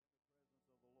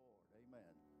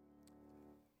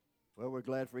Well, we're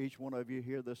glad for each one of you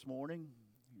here this morning.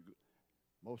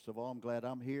 Most of all, I'm glad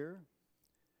I'm here.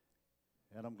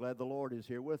 And I'm glad the Lord is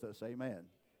here with us. Amen.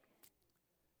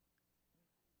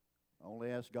 I only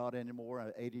ask God anymore.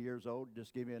 I'm 80 years old.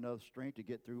 Just give me enough strength to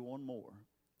get through one more.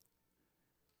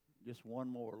 Just one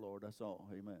more, Lord. That's all.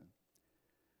 Amen.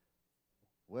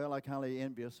 Well, I kind of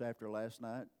envious after last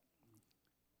night.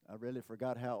 I really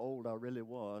forgot how old I really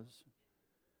was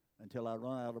until I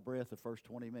run out of breath the first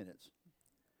 20 minutes.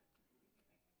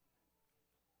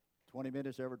 20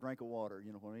 minutes every drink of water,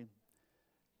 you know what I mean?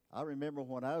 I remember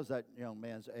when I was that young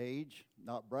man's age,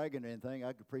 not bragging or anything,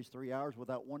 I could preach 3 hours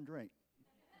without one drink.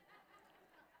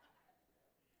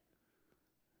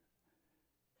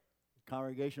 The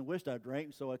congregation wished I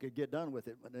drank so I could get done with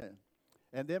it.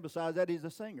 And then besides that, he's a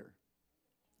singer.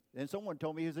 And someone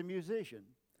told me he's a musician.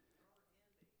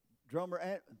 Drummer,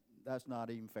 and that's not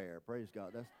even fair. Praise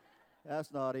God.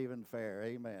 That's not even fair.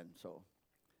 Amen. So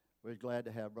we're glad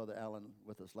to have Brother Allen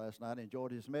with us last night.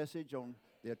 Enjoyed his message on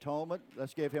the atonement.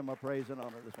 Let's give him a praise and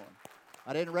honor this morning.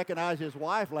 I didn't recognize his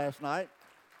wife last night.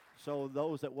 So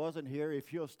those that wasn't here,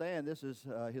 if you'll stand, this is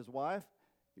his wife.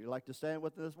 If you'd like to stand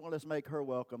with us, well, let's make her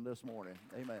welcome this morning.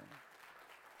 Amen.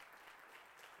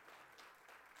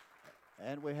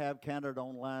 And we have Canada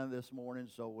online this morning,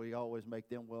 so we always make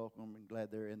them welcome and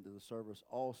glad they're into the service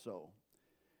also.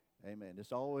 Amen.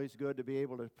 It's always good to be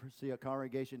able to see a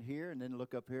congregation here and then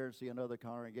look up here and see another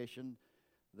congregation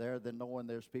there than knowing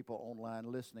there's people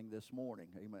online listening this morning.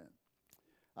 Amen.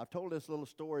 I've told this little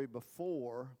story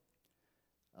before,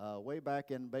 way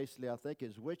back in basically I think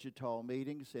his Wichita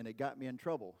meetings, and it got me in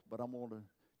trouble, but I'm going to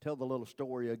tell the little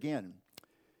story again.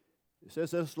 It says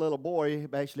this little boy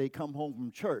actually come home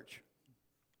from church,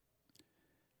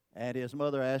 and his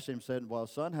mother asked him, said, well,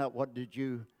 son, what did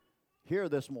you hear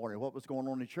this morning? What was going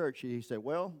on in church? He said,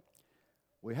 well,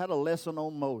 we had a lesson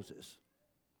on Moses.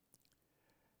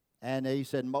 And he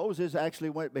said Moses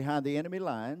actually went behind the enemy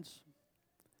lines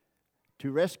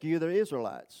to rescue the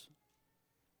Israelites.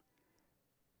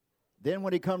 Then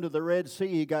when he come to the Red Sea,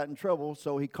 he got in trouble,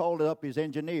 so he called up his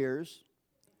engineers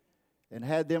and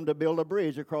had them to build a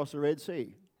bridge across the Red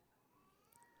Sea.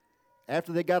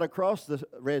 After they got across the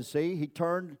Red Sea, he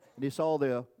turned and he saw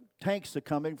the tanks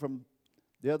coming from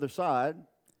the other side.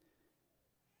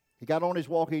 He got on his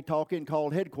walkie-talkie and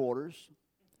called headquarters.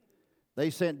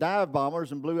 They sent dive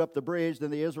bombers and blew up the bridge.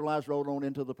 Then the Israelites rode on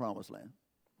into the Promised Land.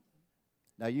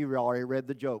 Now you already read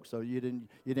the joke, so you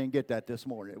didn't get that this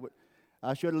morning.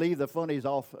 I should leave the funnies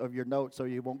off of your notes so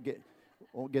you won't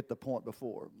get the point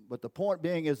before. But the point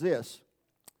being is this.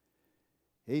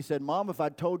 He said, Mom, if I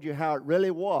told you how it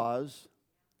really was,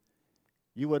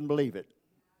 you wouldn't believe it.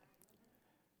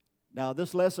 Now,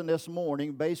 this lesson this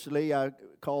morning, basically, I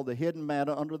called the hidden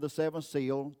manna under the seventh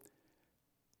seal.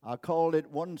 I called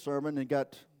it one sermon and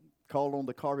got called on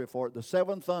the carpet for it. The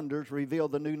seven thunders reveal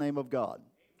the new name of God.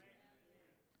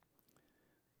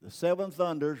 The seven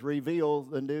thunders reveal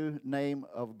the new name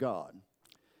of God.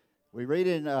 We read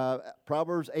in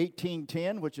Proverbs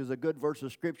 18:10, which is a good verse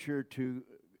of Scripture to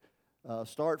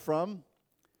start from.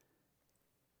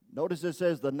 Notice it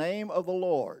says, the name of the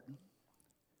Lord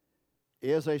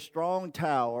is a strong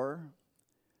tower.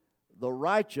 The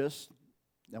righteous,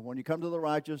 now when you come to the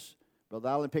righteous, Brother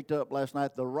Allen picked it up last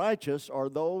night, the righteous are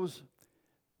those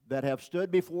that have stood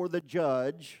before the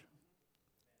judge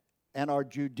and are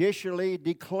judicially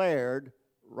declared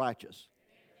righteous.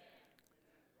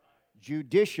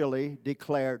 Judicially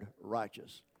declared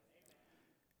righteous.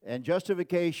 And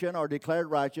justification or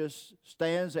declared righteous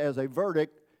stands as a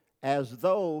verdict as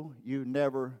though you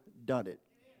never done it.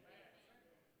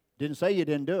 Didn't say you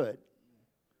didn't do it.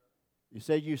 You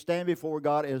said you stand before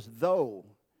God as though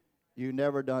you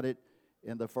never done it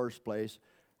in the first place.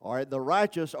 All right, the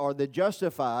righteous are the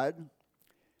justified,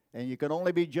 and you can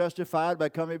only be justified by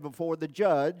coming before the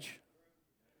judge,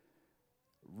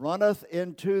 runneth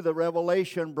into the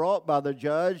revelation brought by the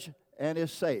judge, and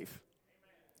is safe.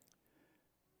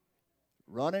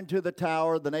 Run into the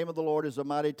tower. The name of the Lord is a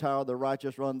mighty tower. The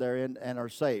righteous run therein and are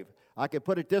saved. I can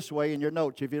put it this way in your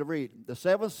notes if you read. The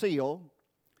seventh seal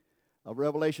of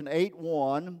Revelation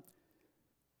 8:1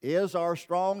 is our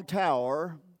strong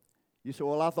tower. You say,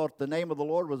 well, I thought the name of the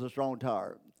Lord was a strong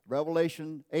tower.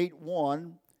 Revelation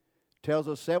 8:1 tells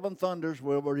us seven thunders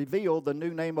will reveal the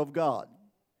new name of God.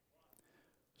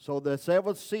 So the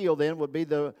seventh seal then would be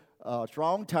the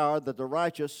strong tower that the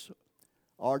righteous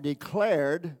are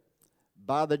declared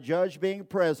by the judge being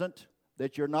present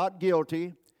that you're not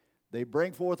guilty. They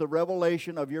bring forth a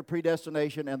revelation of your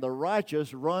predestination, and the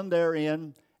righteous run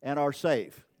therein and are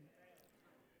safe.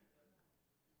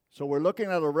 So we're looking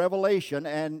at a revelation,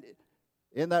 and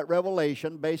in that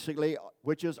revelation, basically,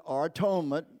 which is our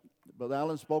atonement, Brother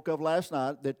Allen spoke of last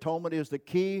night. The atonement is the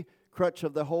key crutch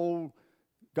of the whole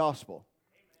gospel.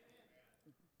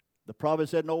 The prophet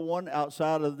said, no one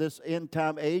outside of this end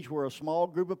time age where a small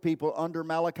group of people under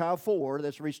Malachi 4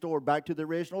 that's restored back to the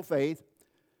original faith,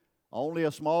 only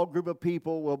a small group of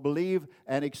people will believe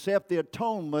and accept the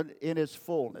atonement in its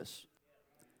fullness.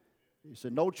 He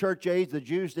said, no church age, the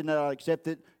Jews did not accept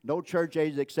it. No church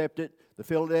age accepted it. The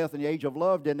Philadelphia and the age of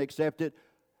love didn't accept it.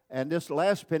 And this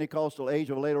last Pentecostal age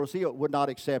of Laodicea would not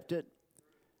accept it.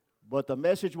 But the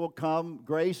message will come,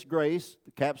 grace, grace,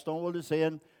 the capstone will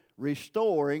descend,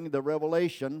 restoring the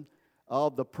revelation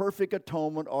of the perfect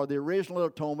atonement or the original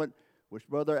atonement, which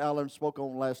Brother Allen spoke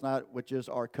on last night, which is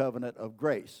our covenant of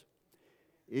grace.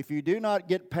 If you do not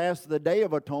get past the Day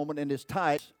of Atonement in its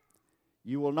types,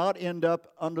 you will not end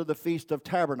up under the Feast of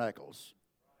Tabernacles.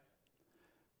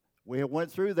 We have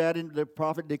went through that, and the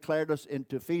prophet declared us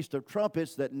into Feast of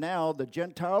Trumpets, that now the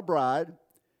Gentile bride,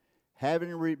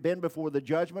 having been before the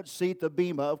judgment seat, the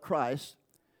bema of Christ,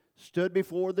 stood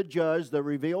before the judge, the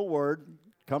revealed word,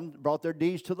 brought their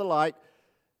deeds to the light,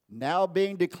 now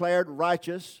being declared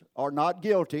righteous or not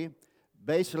guilty.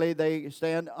 Basically, they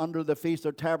stand under the Feast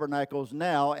of Tabernacles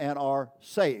now and are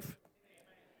safe.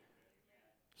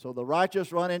 So the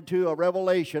righteous run into a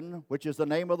revelation, which is the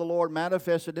name of the Lord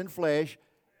manifested in flesh,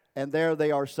 and there they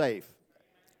are safe.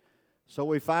 So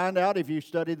we find out, if you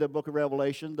study the book of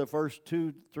Revelation, the first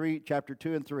chapter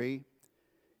 2 and 3,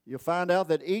 you'll find out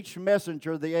that each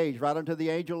messenger of the age, right unto the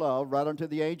angel of, right unto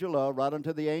the angel of, right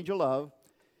unto the angel of,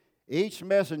 each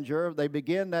messenger, they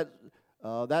begin that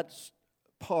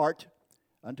part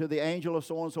unto the angel of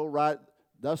so-and-so, right,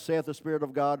 thus saith the Spirit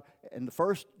of God, and the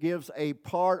first gives a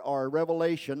part or a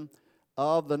revelation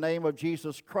of the name of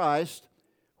Jesus Christ,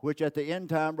 which at the end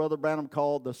time, Brother Branham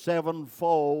called the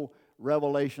sevenfold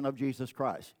revelation of Jesus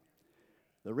Christ.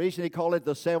 The reason he called it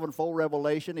the sevenfold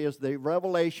revelation is the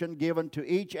revelation given to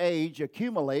each age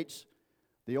accumulates,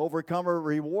 the overcomer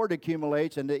reward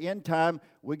accumulates, and at the end time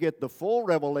we get the full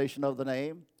revelation of the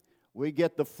name. We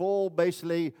get the full,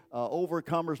 basically,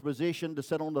 overcomer's position to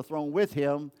sit on the throne with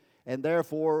him, and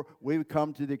therefore we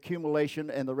come to the accumulation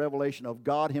and the revelation of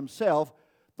God himself,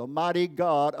 the mighty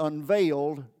God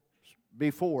unveiled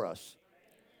before us.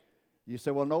 You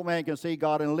say, well, no man can see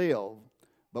God and live,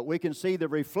 but we can see the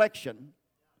reflection,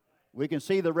 we can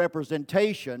see the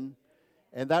representation,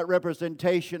 and that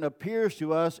representation appears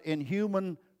to us in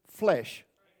human flesh.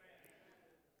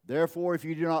 Therefore, if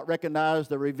you do not recognize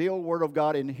the revealed Word of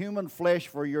God in human flesh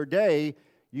for your day,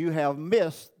 you have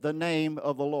missed the name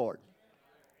of the Lord.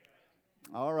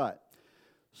 All right.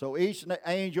 So each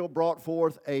angel brought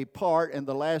forth a part, and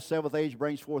the last seventh age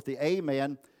brings forth the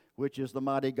Amen, which is the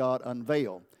mighty God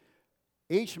unveiled.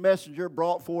 Each messenger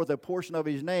brought forth a portion of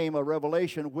his name, a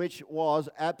revelation, which was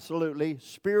absolutely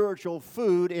spiritual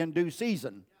food in due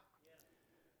season.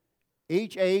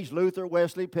 Each age, Luther,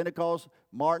 Wesley, Pentecost,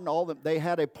 Martin, all of them, they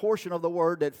had a portion of the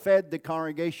word that fed the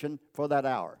congregation for that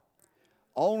hour.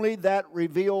 Only that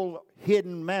revealed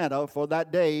hidden manna for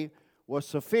that day was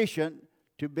sufficient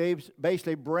to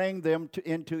basically bring them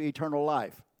into eternal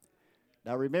life.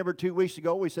 Now remember 2 weeks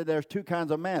ago we said there's two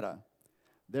kinds of manna.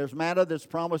 There's manna that's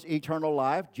promised eternal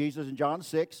life, Jesus in John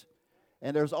 6.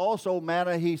 And there's also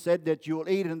manna, he said, that you'll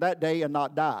eat in that day and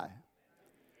not die.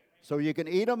 So you can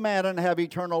eat a manna and have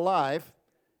eternal life.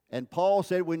 And Paul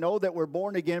said we know that we're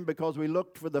born again because we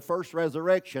looked for the first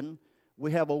resurrection.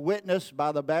 We have a witness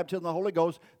by the baptism of the Holy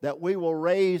Ghost that we will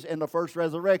raise in the first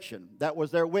resurrection. That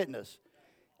was their witness.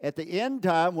 At the end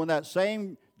time, when that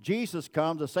same Jesus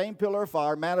comes, the same pillar of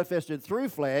fire manifested through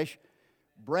flesh,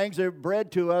 brings a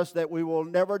bread to us that we will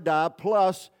never die,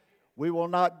 plus we will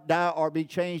not die or be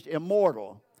changed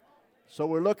immortal. So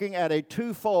we're looking at a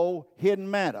twofold hidden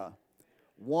manna.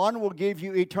 One will give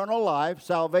you eternal life,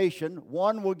 salvation.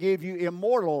 One will give you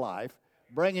immortal life,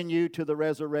 bringing you to the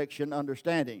resurrection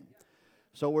understanding.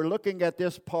 So we're looking at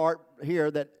this part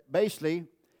here that basically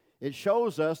it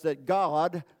shows us that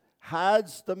God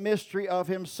hides the mystery of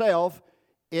himself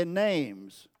in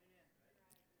names.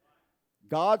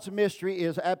 God's mystery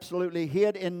is absolutely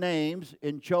hid in names,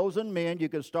 in chosen men. You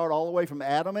can start all the way from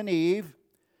Adam and Eve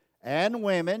and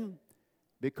women,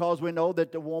 because we know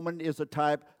that the woman is a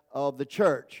type of the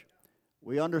church.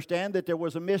 We understand that there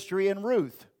was a mystery in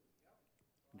Ruth.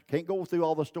 Can't go through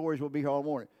all the stories, we'll be here all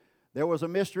morning. There was a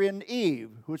mystery in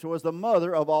Eve, which was the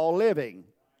mother of all living.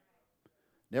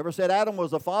 Never said Adam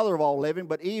was the father of all living,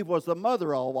 but Eve was the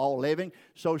mother of all living,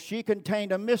 so she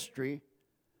contained a mystery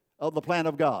of the plan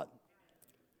of God.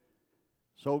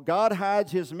 So God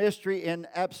hides his mystery in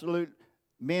absolute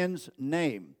men's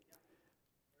name.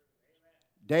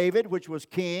 David, which was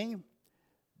king,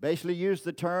 basically used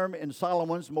the term in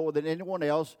Solomon's more than anyone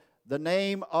else, the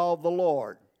name of the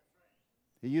Lord.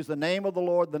 He used the name of the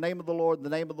Lord, the name of the Lord, the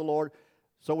name of the Lord.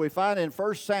 So we find in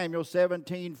 1 Samuel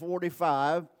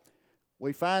 17:45,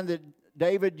 we find that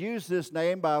David used this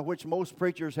name by which most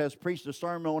preachers has preached a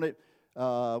sermon on it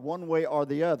one way or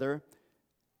the other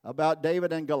about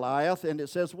David and Goliath. And it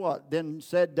says what? Then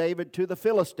said David to the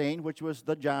Philistine, which was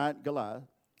the giant Goliath,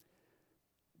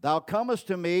 Thou comest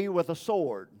to me with a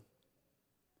sword,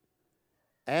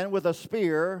 and with a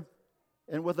spear,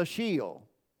 and with a shield.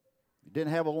 He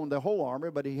didn't have on the whole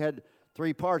armor, but he had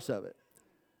 3 parts of it.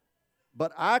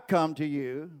 But I come to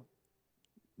you,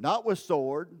 not with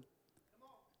sword,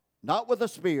 not with a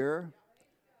spear,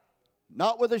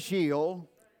 not with a shield,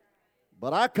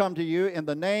 but I come to you in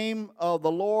the name of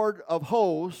the Lord of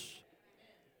hosts,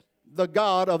 the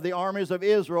God of the armies of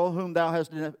Israel, whom thou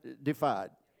hast defied.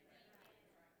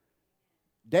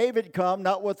 David come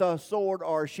not with a sword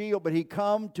or a shield, but he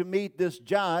come to meet this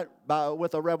giant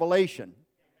with a revelation.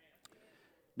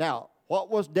 Now, what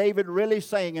was David really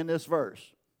saying in this verse?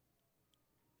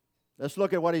 Let's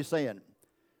look at what he's saying.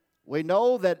 We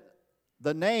know that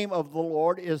the name of the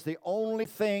Lord is the only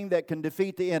thing that can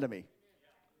defeat the enemy.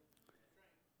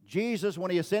 Jesus,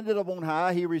 when he ascended up on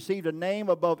high, he received a name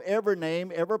above every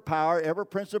name, every power, every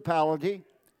principality,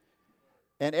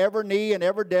 and every knee and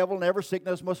every devil and every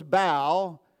sickness must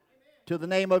bow to the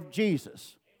name of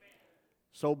Jesus.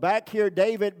 So back here,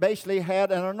 David basically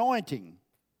had an anointing.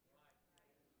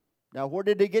 Now, where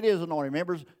did he get his anointing?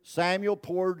 Remember, Samuel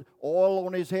poured oil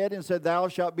on his head and said, Thou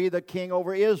shalt be the king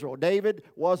over Israel. David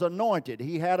was anointed.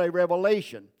 He had a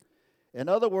revelation. In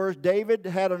other words, David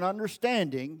had an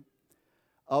understanding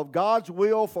of God's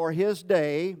will for his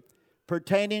day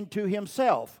pertaining to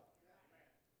himself.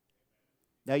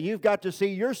 Now, you've got to see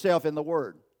yourself in the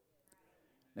Word.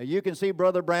 Now, you can see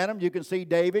Brother Branham, you can see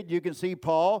David, you can see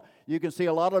Paul, you can see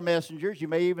a lot of messengers, you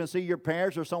may even see your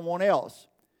parents or someone else.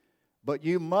 But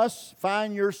you must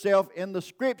find yourself in the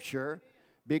Scripture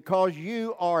because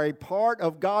you are a part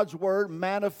of God's Word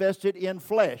manifested in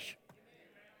flesh.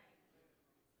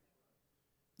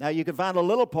 Now, you can find a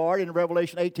little part in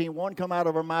Revelation 18:1, come out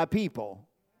of her, my people.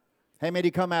 How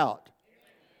many come out?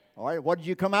 All right, what did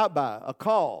you come out by? A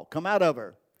call. Come out of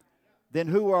her. Then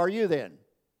who are you then?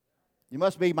 You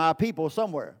must be my people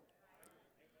somewhere.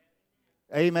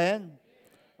 Amen?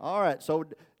 All right, so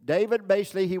David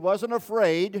basically, he wasn't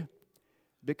afraid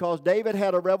because David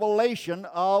had a revelation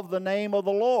of the name of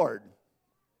the Lord.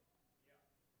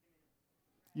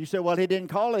 You say, well, he didn't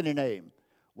call any name.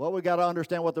 Well, we got to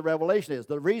understand what the revelation is.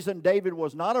 The reason David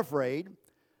was not afraid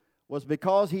was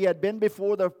because he had been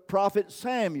before the prophet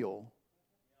Samuel.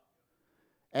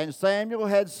 And Samuel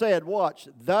had said, watch,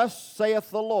 thus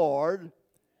saith the Lord,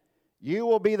 you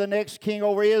will be the next king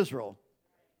over Israel.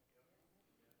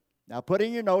 Now put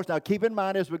in your notes, now keep in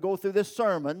mind as we go through this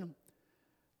sermon,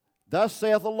 thus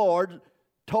saith the Lord,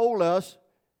 told us,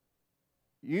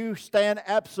 you stand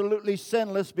absolutely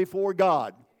sinless before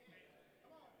God.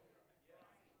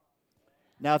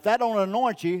 Now, if that don't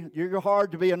anoint you, you're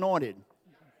hard to be anointed.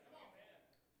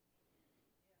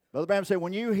 Brother Branham said,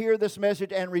 when you hear this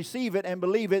message and receive it and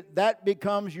believe it, that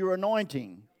becomes your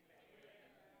anointing.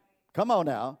 Come on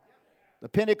now. The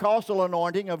Pentecostal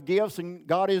anointing of gifts and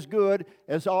God is good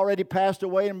has already passed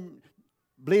away and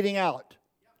bleeding out.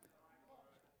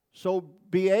 So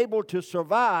be able to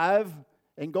survive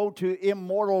and go to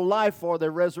immortal life for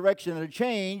the resurrection and the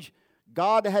change,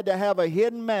 God had to have a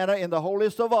hidden manna in the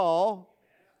holiest of all,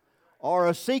 or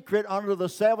a secret under the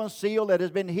seventh seal that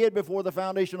has been hid before the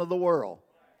foundation of the world.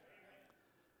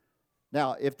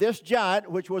 Now, if this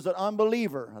giant, which was an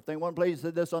unbeliever, I think one place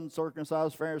said this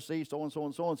uncircumcised Pharisee, so and so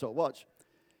and so and so. Watch.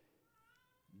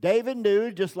 David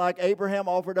knew, just like Abraham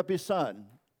offered up his son,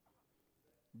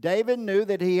 David knew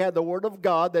that he had the word of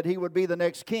God that he would be the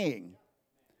next king.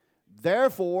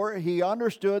 Therefore, he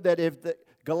understood that if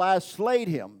Goliath slayed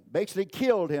him, basically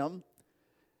killed him,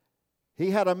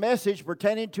 he had a message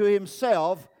pertaining to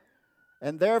himself,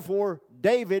 and therefore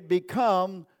David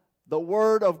become the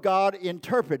word of God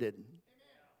interpreted.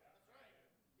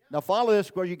 Now follow this,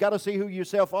 because you got to see who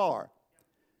yourself are.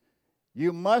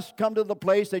 You must come to the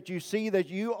place that you see that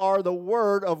you are the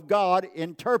word of God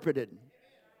interpreted.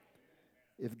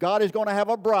 If God is going to have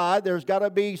a bride, there's got to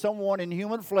be someone in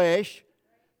human flesh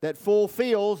that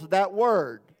fulfills that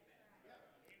word.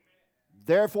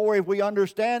 Therefore, if we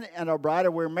understand and our bride,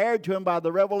 or we're married to him by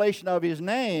the revelation of his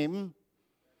name,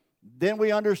 then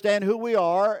we understand who we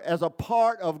are as a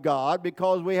part of God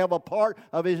because we have a part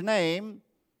of his name,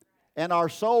 and our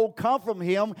soul come from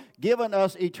him, giving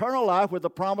us eternal life with the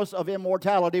promise of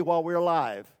immortality while we're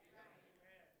alive.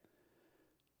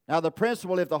 Now the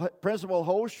principle, if the principle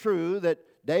holds true that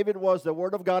David was the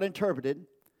Word of God interpreted,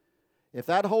 if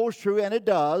that holds true, and it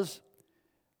does,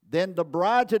 then the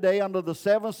bride today under the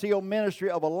seventh seal ministry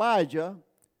of Elijah,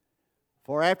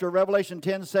 for after Revelation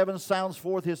 10:7 sounds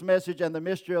forth his message and the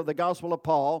mystery of the gospel of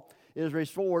Paul is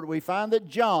restored, we find that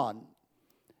John,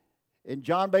 in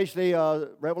John basically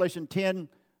Revelation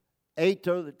 10:8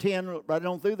 to 10, right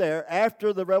on through there,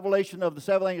 after the revelation of the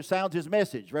seventh angel sounds his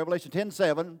message, Revelation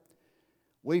 10:7,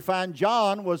 we find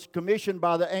John was commissioned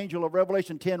by the angel of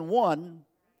Revelation 10:1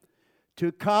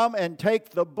 to come and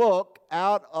take the book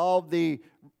out of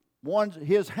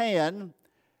his hand,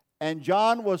 and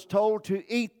John was told to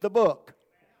eat the book.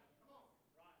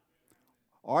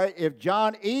 All right, if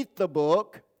John eat the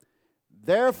book,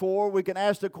 therefore we can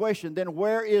ask the question, then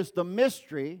where is the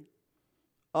mystery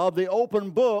of the open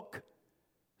book,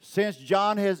 since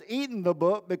John has eaten the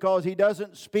book, because he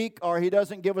doesn't speak or he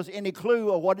doesn't give us any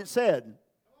clue of what it said?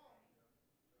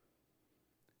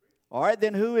 All right,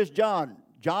 then who is John?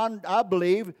 John, I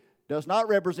believe, does not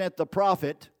represent the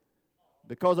prophet,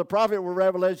 because the prophet was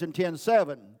Revelation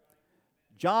 10:7.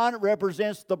 John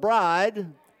represents the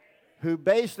bride who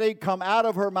basically come out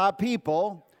of her, my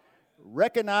people,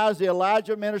 recognize the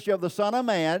Elijah ministry of the Son of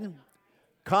Man,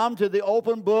 come to the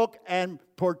open book and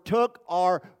partook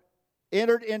or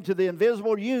entered into the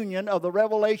invisible union of the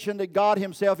revelation that God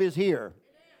himself is here.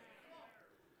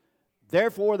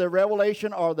 Therefore, the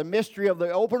revelation or the mystery of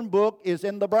the open book is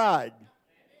in the bride.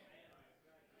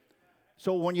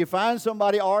 So when you find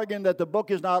somebody arguing that the book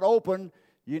is not open,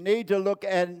 you need to look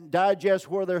and digest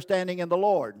where they're standing in the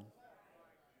Lord,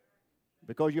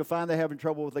 because you'll find they're having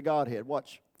trouble with the Godhead.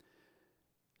 Watch.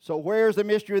 So where's the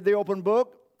mystery of the open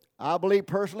book? I believe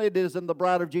personally it is in the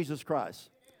bride of Jesus Christ.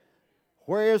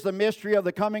 Where is the mystery of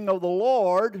the coming of the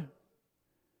Lord?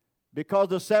 Because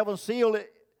the seventh seal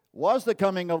was the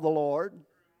coming of the Lord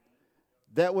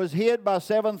that was hid by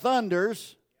seven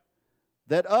thunders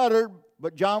that uttered,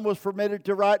 but John was forbidden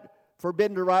to write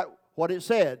what it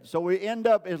said. So we end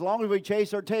up, as long as we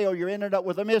chase our tail, you're ending up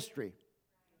with a mystery.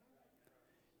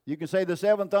 You can say the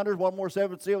seven thunders, one more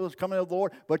seventh seal is coming of the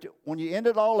Lord, but when you end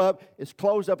it all up, it's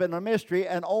closed up in a mystery,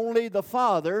 and only the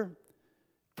Father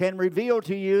can reveal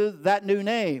to you that new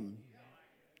name.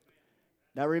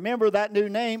 Now remember, that new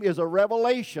name is a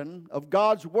revelation of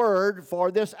God's Word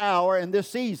for this hour and this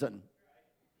season.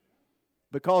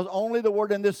 Because only the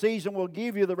Word in this season will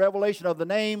give you the revelation of the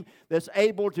name that's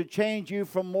able to change you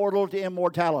from mortal to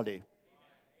immortality.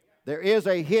 There is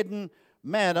a hidden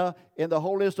manna in the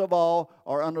holiest of all,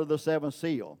 or under the seventh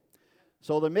seal.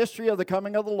 So the mystery of the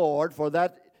coming of the Lord, for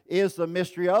that is the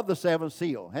mystery of the seventh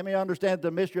seal. How many understand the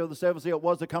mystery of the seventh seal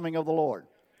was the coming of the Lord?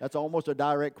 That's almost a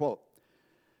direct quote.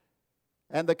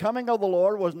 And the coming of the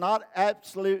Lord was not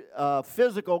absolute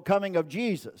physical coming of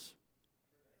Jesus.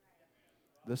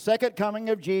 The second coming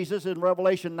of Jesus in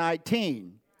Revelation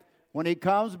 19, when he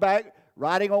comes back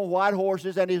riding on white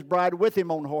horses and his bride with him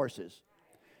on horses.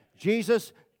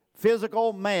 Jesus,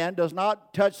 physical man, does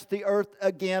not touch the earth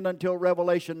again until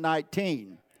Revelation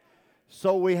 19.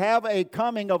 So we have a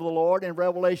coming of the Lord in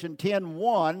Revelation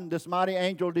 10:1. This mighty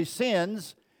angel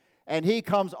descends, and he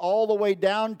comes all the way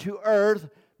down to earth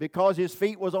because his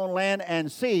feet was on land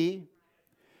and sea.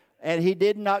 And he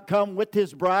did not come with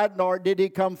his bride, nor did he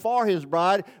come for his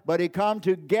bride, but he come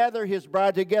to gather his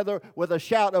bride together with a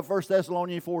shout of 1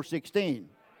 Thessalonians 4:16.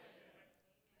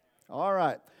 All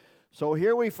right. So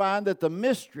here we find that the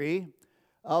mystery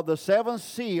of the seventh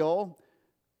seal,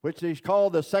 which is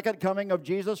called the second coming of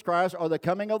Jesus Christ, or the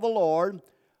coming of the Lord,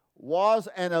 was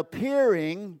an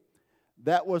appearing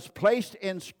that was placed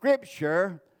in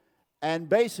Scripture and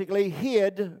basically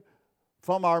hid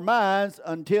from our minds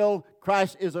until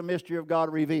Christ is a mystery of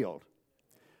God revealed.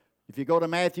 If you go to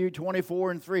Matthew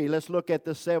 24:3, let's look at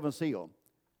the seventh seal.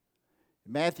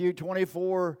 Matthew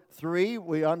 24:3,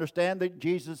 we understand that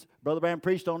Jesus, Brother Branham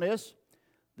preached on this.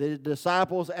 The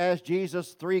disciples asked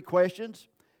Jesus three questions.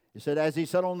 He said, as he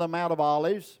sat on the Mount of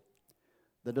Olives,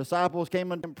 the disciples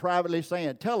came unto him privately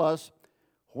saying, tell us,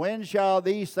 when shall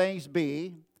these things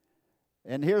be?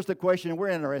 And here's the question we're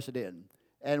interested in.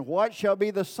 And what shall be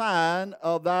the sign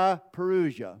of thy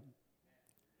parousia?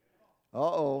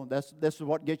 This is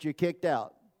what gets you kicked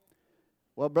out.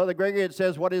 Well, Brother Grigory, it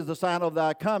says, what is the sign of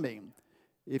thy coming?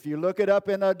 If you look it up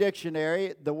in a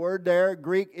dictionary, the word there,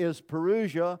 Greek, is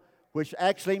parousia, which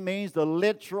actually means the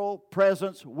literal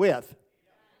presence with.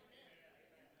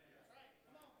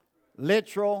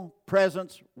 Literal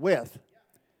presence with.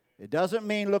 It doesn't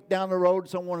mean look down the road,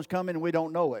 someone's coming and we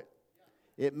don't know it.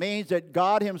 It means that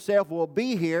God himself will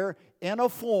be here in a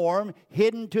form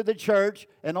hidden to the church,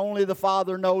 and only the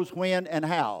Father knows when and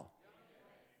how.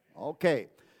 Okay.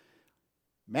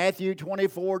 Matthew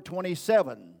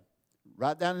 24:27.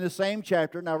 Right down in the same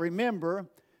chapter. Now remember,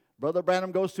 Brother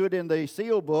Branham goes through it in the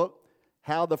seal book,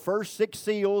 how the first 6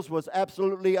 seals was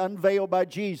absolutely unveiled by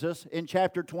Jesus in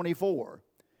chapter 24.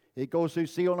 It goes through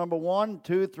seal number 1,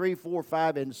 2, 3, 4,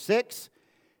 5, and 6.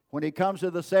 When he comes to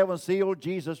the 7th seal,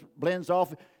 Jesus blends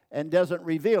off and doesn't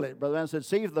reveal it. Brother Branham said,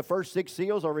 see, the first 6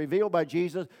 seals are revealed by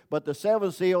Jesus, but the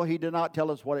 7th seal, he did not tell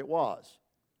us what it was.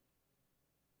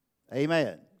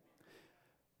 Amen.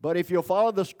 But if you'll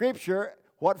follow the scripture,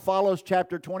 what follows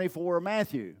chapter 24 of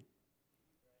Matthew?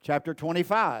 Chapter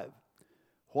 25.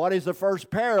 What is the first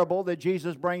parable that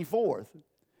Jesus brings forth?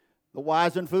 The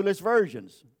wise and foolish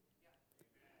virgins.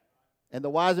 And the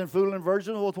wise and foolish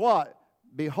virgins was what?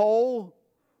 Behold,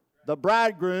 the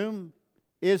bridegroom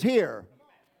is here.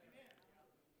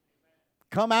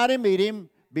 Come out and meet him.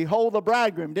 Behold the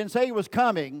bridegroom. Didn't say he was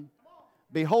coming.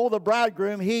 Behold the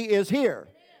bridegroom, he is here.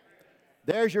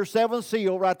 There's your 7th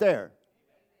seal right there.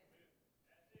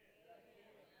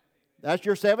 That's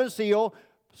your 7th seal,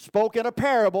 spoke in a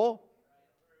parable.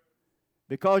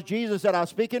 Because Jesus said, I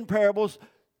speak in parables,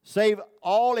 save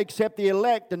all except the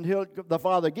elect until the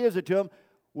Father gives it to them,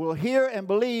 will hear and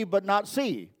believe but not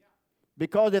see.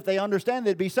 Because if they understand,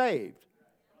 they'd be saved.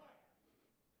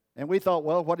 And we thought,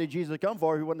 well, what did Jesus come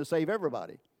for? He wasn't to save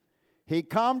everybody. He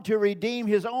come to redeem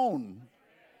his own,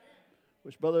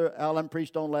 which Brother Allen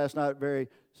preached on last night very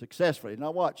successfully.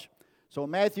 Now watch. So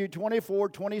Matthew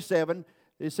 24:27,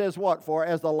 it says what? For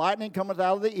as the lightning cometh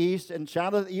out of the east and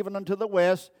shineth even unto the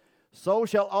west, so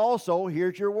shall also,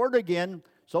 here's your word again,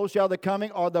 so shall the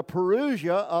coming or the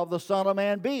parousia of the Son of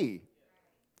Man be.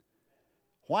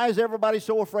 Why is everybody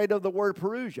so afraid of the word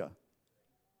parousia?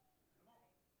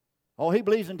 Oh, he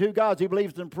believes in 2 gods. He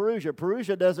believes in parousia.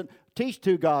 Parousia doesn't teach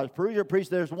 2 gods. Parousia preaches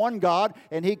there's one God,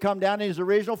 and he come down in his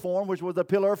original form, which was a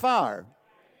pillar of fire.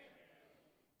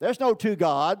 There's no 2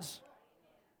 gods.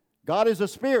 God is a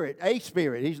spirit, a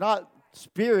spirit. He's not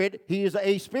spirit. He is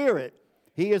a spirit.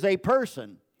 He is a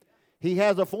person. He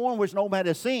has a form which no man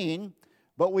has seen,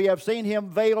 but we have seen him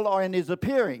veiled or in his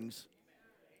appearings.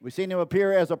 We've seen him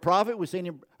appear as a prophet. We've seen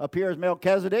him appear as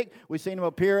Melchizedek. We've seen him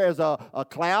appear as a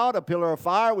cloud, a pillar of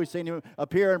fire. We've seen him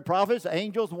appear in prophets,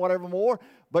 angels, and whatever more.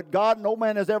 But God, no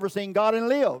man has ever seen God and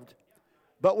lived.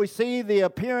 But we see the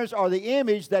appearance or the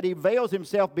image that he veils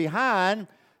himself behind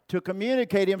to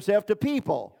communicate himself to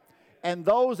people. And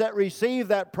those that receive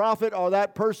that prophet or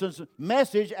that person's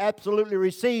message absolutely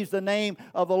receives the name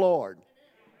of the Lord,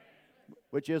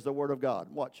 which is the Word of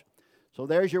God. Watch. So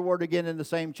there's your word again in the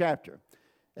same chapter.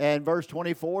 And verse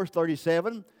 24,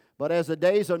 37, but as the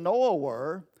days of Noah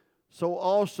were, so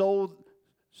also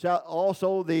shall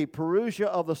also the parousia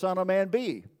of the Son of Man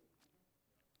be.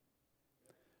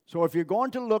 So if you're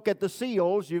going to look at the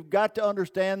seals, you've got to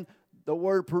understand the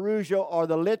word parousia or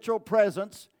the literal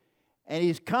presence, and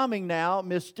he's coming now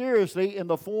mysteriously in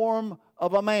the form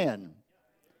of a man.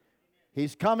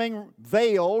 He's coming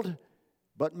veiled,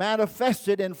 but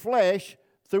manifested in flesh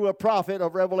through a prophet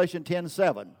of Revelation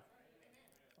 10:7.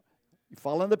 You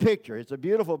following the picture? It's a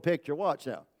beautiful picture. Watch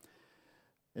now.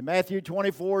 In Matthew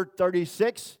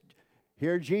 24:36,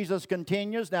 here Jesus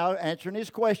continues now answering his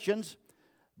questions.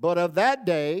 But of that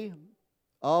day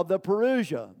of the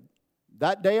parousia,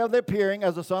 that day of the appearing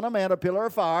as the Son of Man, a pillar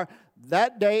of fire,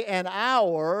 that day and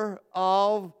hour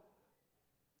of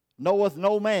knoweth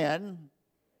no man,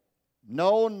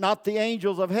 no, not the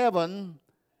angels of heaven,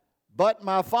 but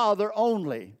my Father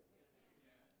only.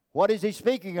 What is he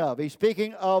speaking of? He's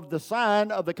speaking of the sign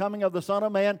of the coming of the Son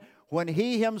of Man when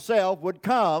he himself would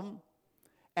come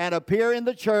and appear in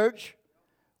the church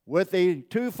with the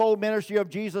twofold ministry of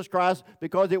Jesus Christ,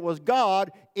 because it was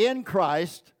God in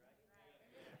Christ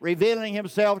revealing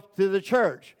himself to the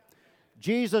church.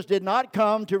 Jesus did not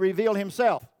come to reveal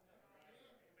himself.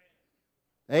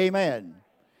 Amen.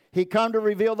 He come to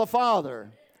reveal the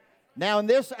Father. Now in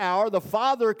this hour, the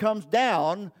Father comes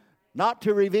down not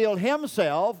to reveal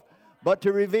himself, but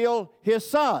to reveal his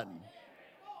Son.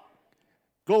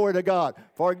 Glory to God.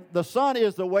 For the Son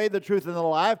is the way, the truth, and the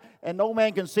life, and no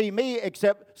man can see me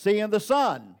except seeing the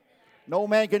Son. No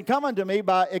man can come unto me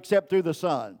except through the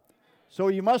Son. So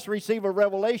you must receive a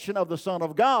revelation of the Son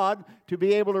of God to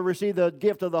be able to receive the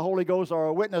gift of the Holy Ghost or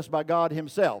a witness by God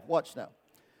himself. Watch now.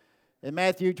 In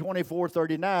Matthew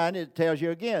 24:39, it tells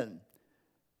you again,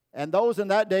 and those in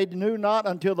that day knew not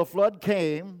until the flood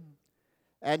came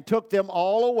and took them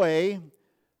all away,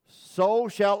 so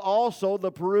shall also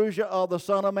the parousia of the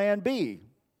Son of Man be.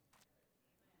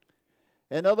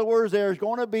 In other words, there's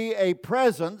going to be a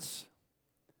presence,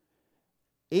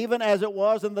 even as it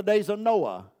was in the days of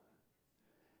Noah.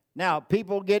 Now,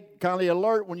 people get kind of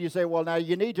alert when you say, well, now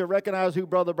you need to recognize who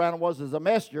Brother Branham was as a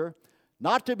messenger,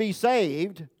 not to be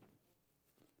saved,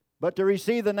 but to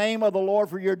receive the name of the Lord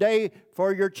for your day,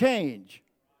 for your change.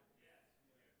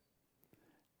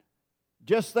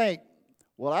 Just think,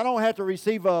 well, I don't have to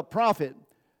receive a prophet.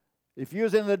 If you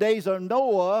was in the days of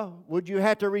Noah, would you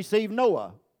have to receive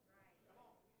Noah?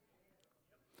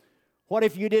 What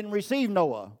if you didn't receive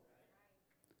Noah?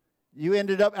 You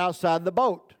ended up outside the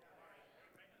boat.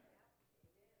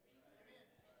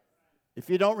 If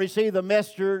you don't receive the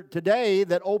messenger today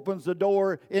that opens the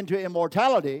door into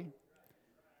immortality,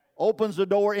 opens the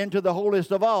door into the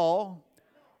holiest of all,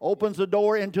 opens the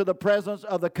door into the presence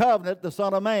of the covenant, the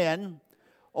Son of Man,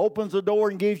 opens the door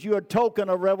and gives you a token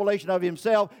of revelation of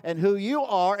himself and who you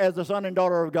are as the son and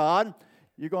daughter of God,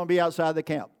 you're going to be outside the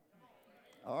camp.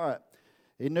 All right.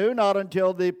 He knew not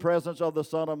until the presence of the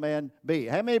Son of Man be.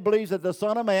 How many believes that the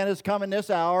Son of Man has come in this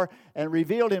hour and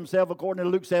revealed himself according to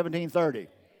Luke 17:30?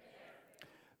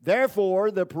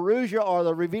 Therefore, the parousia or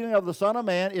the revealing of the Son of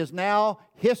Man is now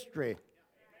history.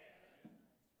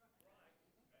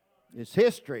 It's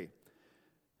history.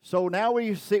 So now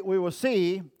we will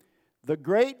see the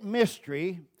great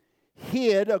mystery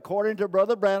hid, according to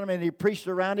Brother Branham, and he preached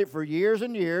around it for years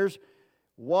and years,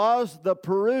 was the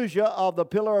parousia of the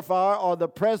pillar of fire or the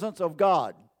presence of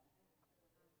God.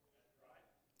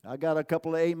 I got a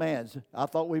couple of amens. I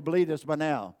thought we believed this by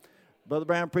now. Brother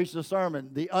Branham preached a sermon,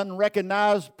 the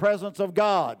unrecognized presence of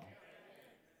God.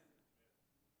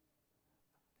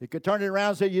 He could turn it around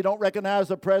and say, you don't recognize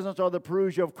the presence or the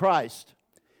parousia of Christ.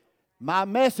 My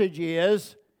message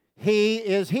is, he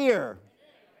is here.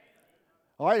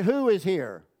 All right, who is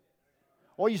here?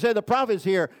 Or you say the prophet is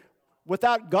here.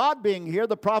 Without God being here,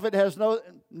 the prophet has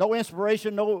no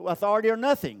inspiration, no authority, or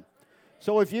nothing.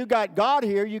 So if you got God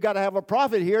here, you got to have a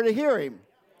prophet here to hear him.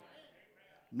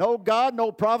 No God,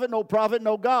 no prophet, no prophet,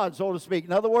 no God, so to speak.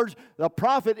 In other words, the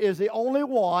prophet is the only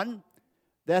one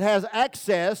that has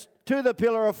access to the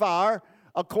pillar of fire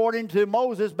according to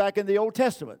Moses back in the Old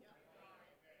Testament.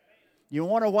 You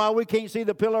wonder why we can't see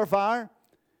the pillar of fire?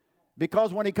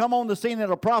 Because when he come on the scene as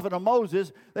a prophet of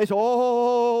Moses, they say,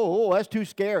 oh, that's too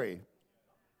scary.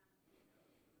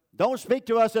 Don't speak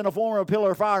to us in the form of a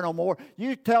pillar of fire no more.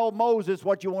 You tell Moses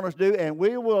what you want us to do, and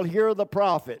we will hear the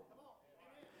prophet.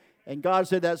 And God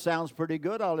said, that sounds pretty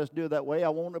good. I'll just do it that way. I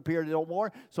won't appear no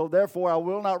more. So therefore, I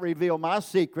will not reveal my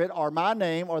secret or my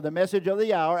name or the message of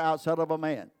the hour outside of a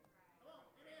man.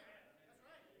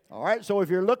 All right, so if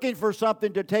you're looking for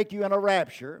something to take you in a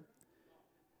rapture,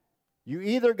 you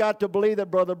either got to believe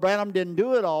that Brother Branham didn't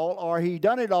do it all, or he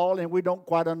done it all and we don't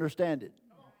quite understand it.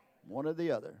 One or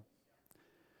the other.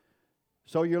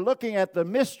 So you're looking at the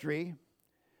mystery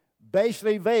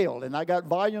basically veiled. And I got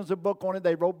volumes of book on it.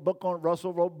 They wrote book on it.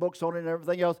 Russell wrote books on it and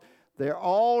everything else. They're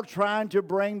all trying to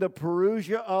bring the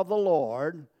parousia of the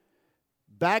Lord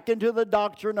back into the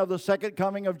doctrine of the second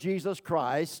coming of Jesus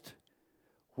Christ,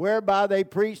 whereby they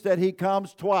preach that he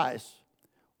comes twice.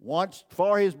 Once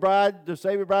for his bride, to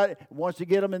save his bride, once to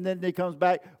get them, and then he comes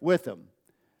back with them.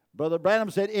 Brother Branham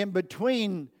said in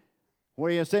between where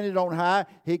he ascended on high,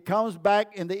 he comes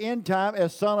back in the end time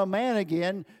as Son of Man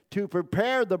again to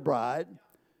prepare the bride,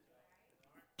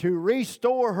 to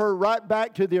restore her right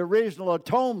back to the original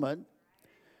atonement,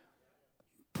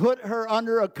 put her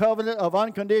under a covenant of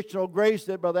unconditional grace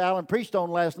that Brother Allen preached on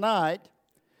last night,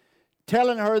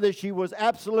 telling her that she was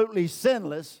absolutely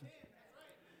sinless.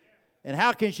 And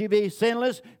how can she be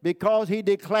sinless? Because he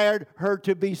declared her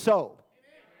to be so.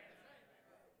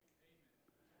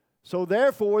 So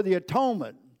therefore, the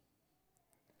atonement,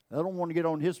 I don't want to get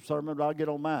on his sermon, but I'll get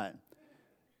on mine.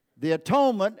 The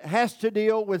atonement has to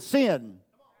deal with sin.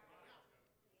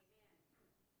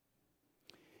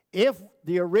 If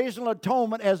the original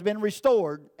atonement has been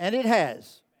restored, and it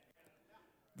has,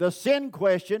 the sin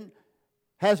question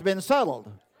has been settled.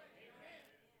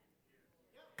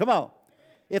 Come on.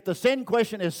 If the sin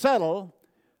question is settled,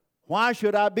 why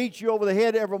should I beat you over the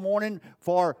head every morning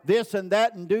for this and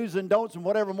that and do's and don'ts and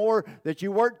whatever more that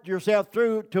you worked yourself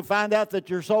through to find out that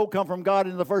your soul come from God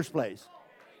in the first place?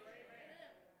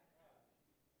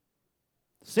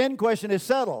 Sin question is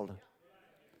settled.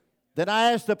 Then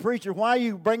I asked the preacher, why are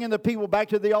you bringing the people back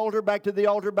to the altar, back to the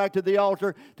altar, back to the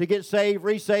altar to get saved,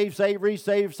 resaved, saved,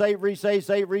 resaved, saved, resaved,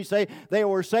 saved, resaved? They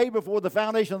were saved before the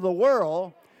foundation of the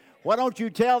world. Why don't you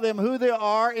tell them who they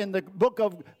are in the book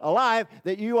of life,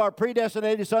 that you are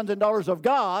predestinated sons and daughters of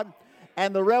God,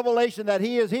 and the revelation that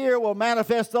he is here will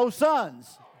manifest those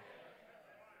sons.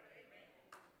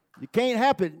 You can't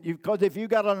happen, because if you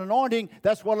got an anointing,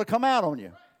 that's what will come out on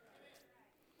you.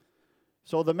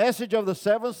 So the message of the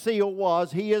seventh seal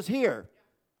was, he is here.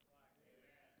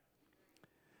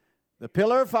 The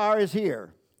pillar of fire is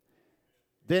here.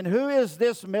 Then who is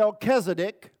this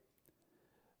Melchizedek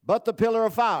but the pillar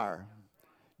of fire?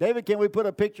 David, can we put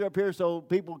a picture up here so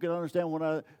people can understand when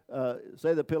I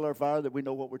say the pillar of fire that we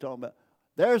know what we're talking about?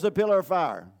 There's the pillar of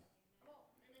fire.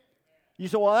 You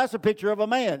say, well, that's a picture of a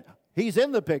man. He's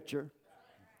in the picture.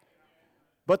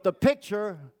 But the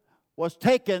picture was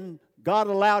taken, God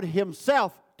allowed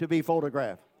himself to be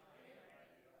photographed.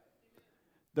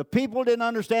 The people didn't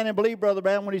understand and believe Brother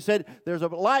Branham when he said there's a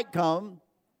light come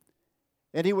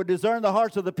and he would discern the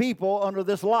hearts of the people under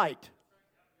this light.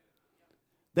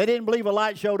 They didn't believe a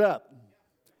light showed up.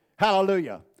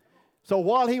 Hallelujah. So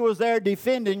while he was there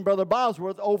defending Brother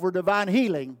Bosworth over divine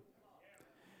healing,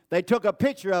 they took a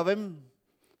picture of him,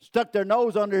 stuck their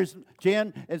nose under his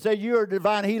chin and said, you're a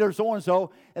divine healer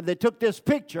so-and-so. And they took this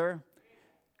picture,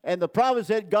 and the prophet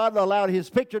said God allowed his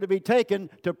picture to be taken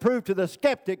to prove to the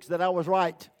skeptics that I was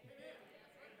right.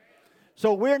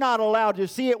 So we're not allowed to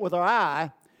see it with our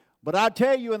eye, but I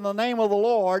tell you in the name of the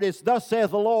Lord, it's thus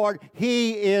saith the Lord,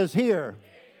 he is here.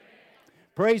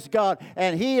 Praise God.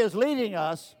 And he is leading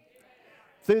us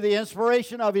through the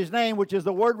inspiration of his name, which is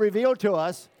the word revealed to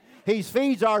us. He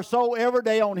feeds our soul every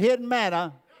day on hidden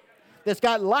manna that's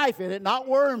got life in it, not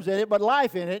worms in it, but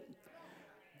life in it,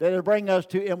 that will bring us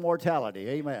to immortality.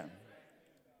 Amen.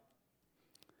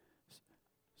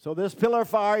 So this pillar of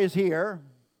fire is here.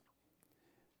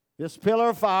 This pillar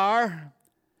of fire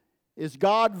is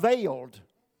God veiled.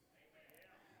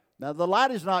 Now the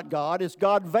light is not God, it's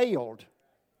God veiled.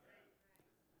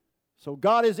 So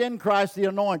God is in Christ, the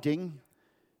anointing,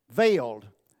 veiled.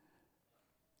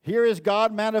 Here is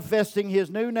God manifesting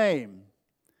his new name.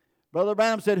 Brother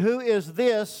Branham said, who is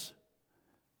this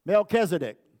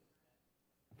Melchizedek?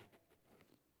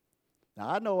 Now,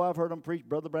 I know I've heard him preach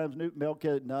Brother Branham's new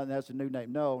Melchizedek. No, that's a new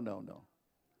name. No.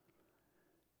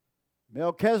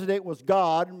 Melchizedek was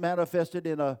God manifested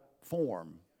in a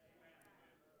form.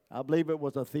 I believe it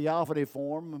was a theophany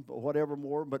form, whatever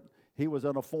more, but he was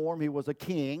in a form. He was a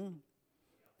king.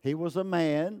 He was a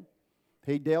man.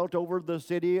 He dealt over the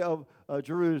city of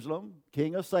Jerusalem,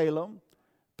 king of Salem.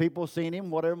 People seen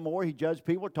him, whatever more. He judged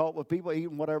people, talked with people,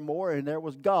 eating whatever more. And there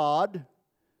was God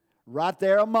right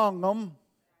there among them.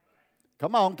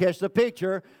 Come on, catch the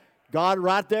picture. God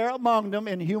right there among them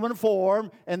in human form,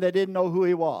 and they didn't know who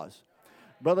he was.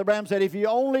 Brother Branham said, if you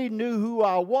only knew who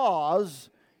I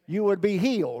was, you would be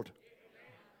healed.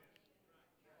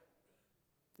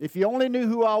 If you only knew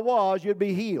who I was, you'd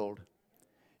be healed.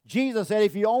 Jesus said,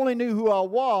 if you only knew who I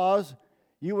was,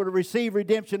 you would receive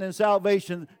redemption and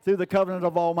salvation through the covenant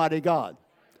of Almighty God.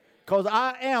 Because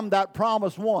I am that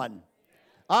promised one.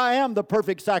 I am the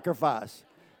perfect sacrifice.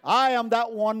 I am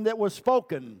that one that was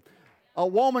spoken. A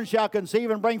woman shall conceive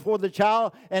and bring forth a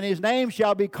child, and his name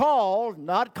shall be called,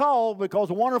 not called, because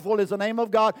wonderful is the name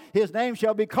of God. His name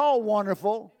shall be called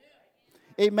Wonderful,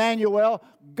 Emmanuel,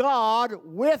 God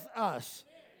with us.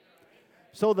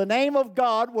 So the name of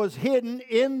God was hidden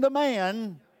in the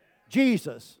man,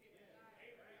 Jesus.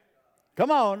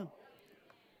 Come on.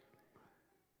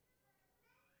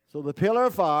 So the pillar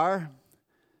of fire,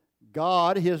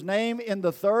 God, his name in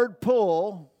the third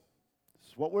pull,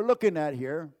 this is what we're looking at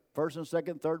here, first and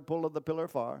second, third pull of the pillar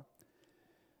of fire.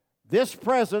 This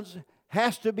presence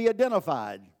has to be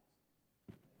identified.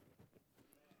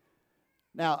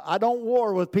 Now, I don't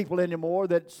war with people anymore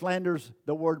that slanders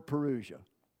the word Perusia.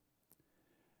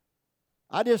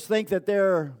 I just think that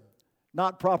they're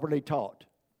not properly taught.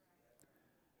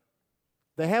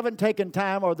 They haven't taken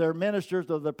time, or their ministers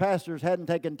or their pastors hadn't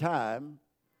taken time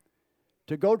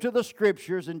to go to the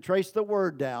scriptures and trace the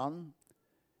word down,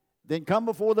 then come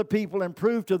before the people and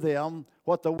prove to them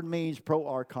what the word means pro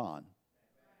or con.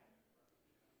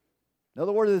 In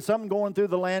other words, there's something going through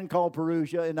the land called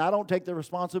Perusia, and I don't take the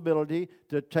responsibility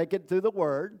to take it through the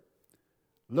word,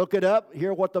 look it up,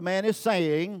 hear what the man is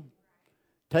saying,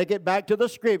 take it back to the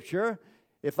scripture.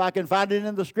 If I can find it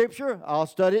in the scripture, I'll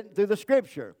study it through the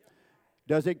scripture.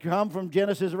 Does it come from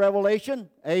Genesis to Revelation?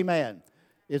 Amen.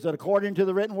 Is it according to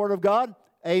the written word of God?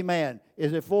 Amen.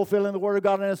 Is it fulfilling the word of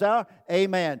God in this hour?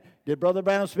 Amen. Did Brother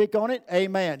Branham speak on it?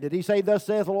 Amen. Did he say, thus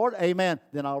saith the Lord? Amen.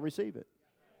 Then I'll receive it.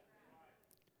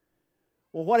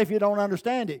 Well, what if you don't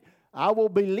understand it? I will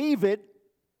believe it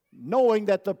knowing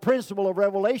that the principle of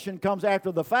revelation comes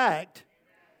after the fact.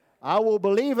 I will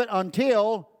believe it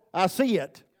until I see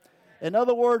it. In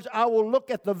other words, I will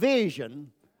look at the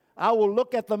vision. I will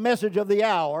look at the message of the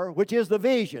hour, which is the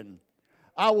vision.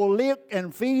 I will look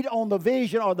and feed on the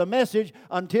vision or the message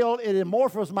until it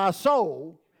immorphs my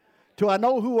soul, till I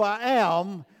know who I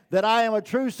am, that I am a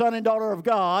true son and daughter of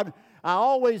God. I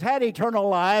always had eternal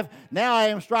life. Now I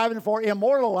am striving for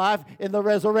immortal life in the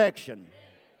resurrection.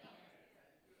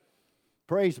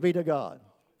 Praise be to God.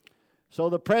 So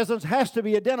the presence has to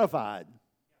be identified.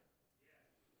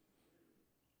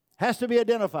 Has to be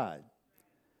identified.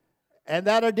 And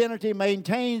that identity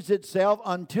maintains itself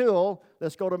until,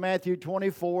 let's go to Matthew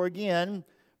 24 again,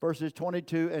 verses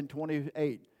 22 and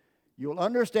 28. You'll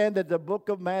understand that the book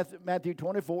of Matthew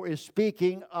 24 is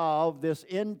speaking of this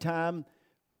end time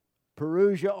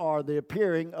parousia, or the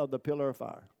appearing of the pillar of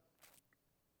fire.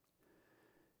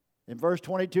 In verse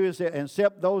 22 it says,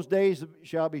 except those days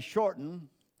shall be shortened,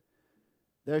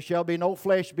 there shall be no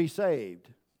flesh be saved.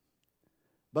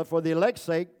 But for the elect's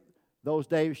sake, those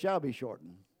days shall be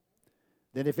shortened.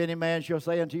 Then if any man shall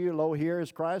say unto you, Lo, here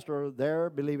is Christ, or there,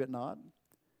 believe it not.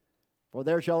 For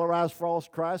there shall arise false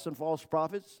Christs and false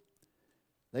prophets.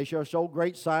 They shall show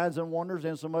great signs and wonders,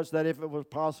 insomuch that if it was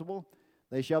possible,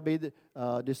 they shall be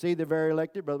deceive the very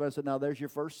elected. Brother Ben said, now there's your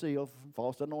first seal,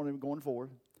 false anointing going forth.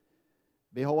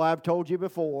 Behold, I have told you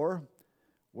before.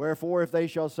 Wherefore, if they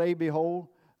shall say, Behold,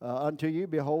 unto you,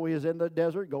 behold, he is in the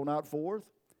desert, go not forth.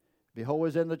 Behold, he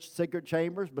is in the secret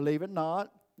chambers, believe it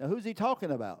not. Now, who's he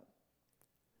talking about?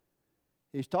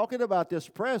 He's talking about this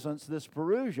presence, this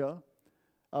parousia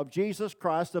of Jesus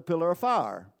Christ, the pillar of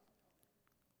fire.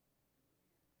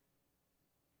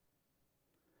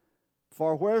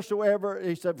 For wheresoever,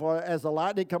 he said, for as the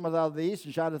lightning cometh out of the east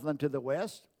and shineth unto the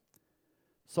west,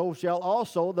 so shall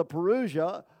also the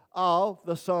parousia of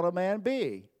the Son of Man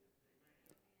be.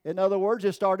 In other words,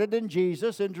 it started in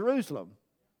Jesus in Jerusalem.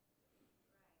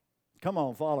 Come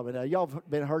on, follow me now. Y'all have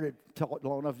been heard it taught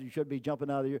long enough, you should be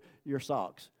jumping out of your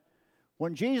socks.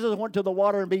 When Jesus went to the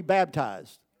water and be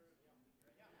baptized,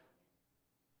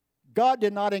 God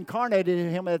did not incarnate in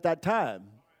him at that time.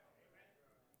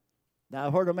 Now,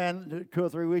 I heard a man 2 or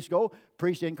 3 weeks ago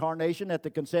preach the incarnation at the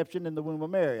conception in the womb of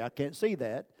Mary. I can't see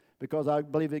that because I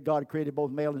believe that God created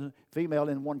both male and female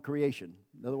in one creation.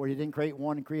 In other words, he didn't create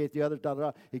one and create the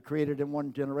other. He created in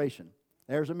one generation.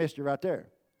 There's a mystery right there.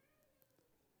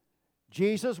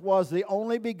 Jesus was the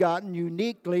only begotten,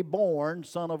 uniquely born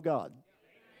Son of God.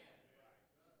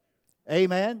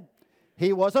 Amen.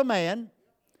 He was a man.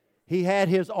 He had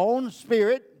his own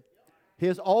spirit,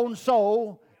 his own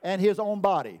soul, and his own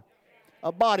body.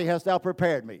 A body hast thou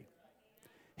prepared me.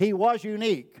 He was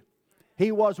unique.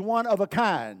 He was one of a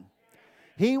kind.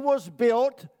 He was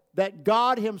built that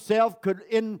God himself could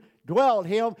indwell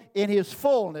him in his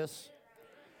fullness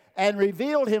and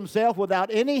revealed himself without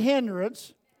any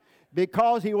hindrance,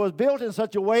 because he was built in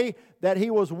such a way that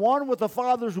he was one with the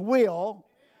Father's will,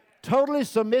 totally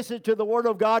submissive to the Word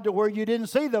of God, to where you didn't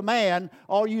see the man,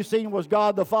 all you seen was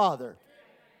God the Father.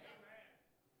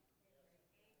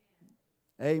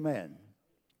 Amen.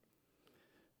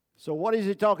 So what is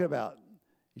he talking about?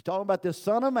 He's talking about this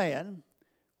Son of Man,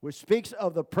 which speaks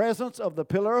of the presence of the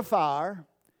pillar of fire.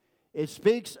 It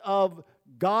speaks of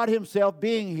God himself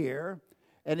being here,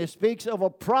 and it speaks of a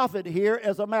prophet here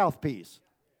as a mouthpiece.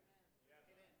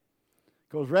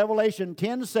 Because Revelation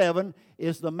 10:7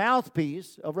 is the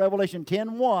mouthpiece of Revelation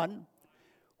 10:1,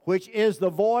 which is the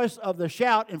voice of the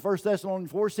shout in 1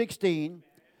 Thessalonians 4:16.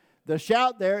 The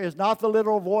shout there is not the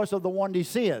literal voice of the one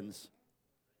descends.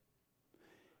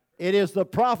 It is the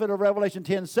prophet of Revelation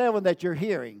 10:7 that you're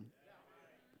hearing.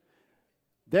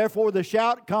 Therefore, the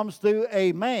shout comes through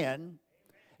a man.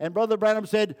 And Brother Branham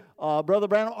said, Brother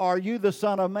Branham, are you the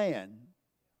Son of Man?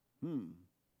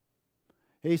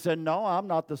 He said, no, I'm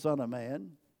not the Son of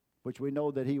Man, which we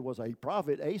know that he was a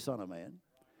prophet, a Son of Man.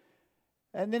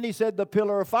 And then he said, the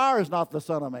pillar of fire is not the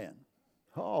Son of Man.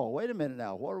 Oh, wait a minute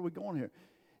now. What are we going here?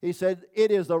 He said,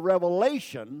 it is the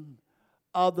revelation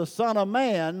of the Son of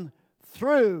Man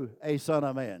through a Son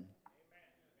of Man.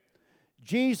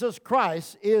 Jesus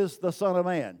Christ is the Son of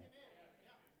Man.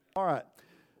 All right.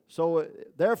 So,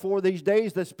 therefore, these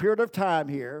days, this period of time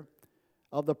here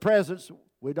of the presence,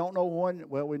 we don't know when,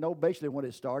 well, we know basically when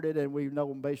it started, and we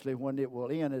know basically when it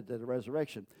will end at the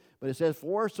resurrection. But it says,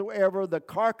 for wheresoever the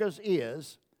carcass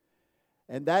is,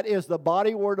 and that is the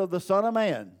body word of the Son of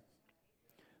Man,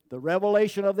 the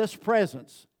revelation of this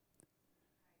presence,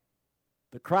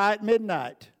 the cry at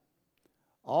midnight,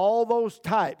 all those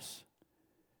types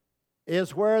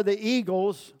is where the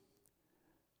eagles,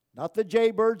 not the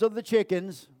jaybirds of the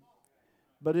chickens,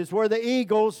 but it's where the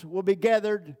eagles will be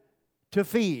gathered to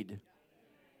feed.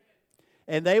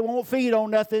 And they won't feed on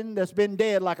nothing that's been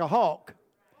dead like a hawk.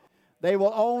 They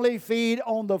will only feed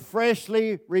on the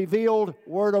freshly revealed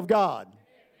Word of God.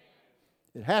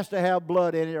 It has to have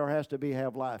blood in it, or has to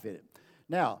have life in it.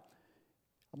 Now,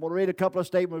 I'm going to read a couple of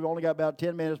statements. We've only got about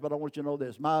 10 minutes, but I want you to know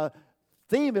this. My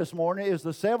theme this morning is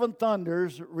the seven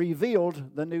thunders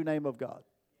revealed the new name of God.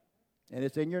 And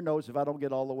it's in your notes. If I don't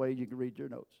get all the way, you can read your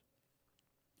notes.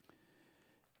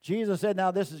 Jesus said,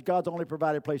 now this is God's only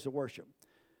provided place of worship.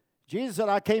 Jesus said,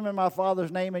 I came in my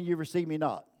Father's name and you receive me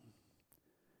not.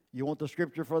 You want the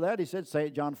scripture for that? He said, say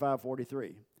it, John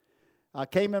 5:43. I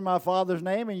came in my Father's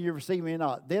name and you receive me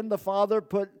not. Then the Father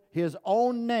put his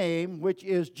own name, which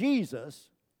is Jesus,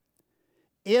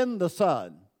 in the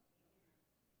Son.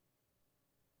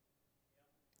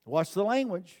 Watch the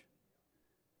language.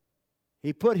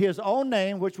 He put his own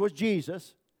name, which was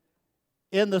Jesus,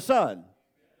 in the Son.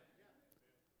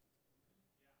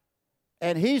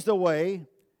 And he's the way,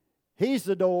 he's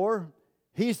the door,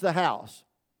 he's the house.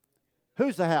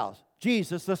 Who's the house?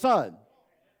 Jesus, the Son.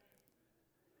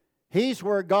 He's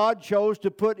where God chose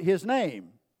to put his name.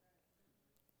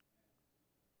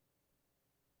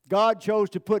 God chose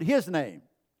to put his name.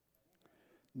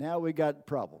 Now we got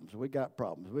problems. We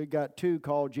got two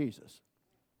called Jesus.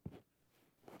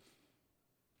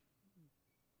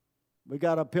 We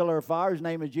got a pillar of fire. His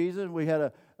name is Jesus. We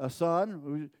had a son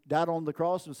who died on the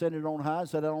cross and ascended on high and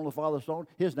sat down on the Father's throne.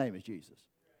 His name is Jesus.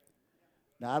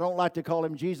 Now, I don't like to call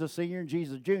him Jesus Senior and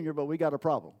Jesus Junior, but we got a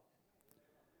problem.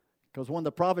 Because when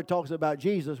the prophet talks about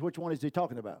Jesus, which one is he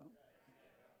talking about?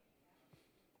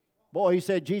 Boy, he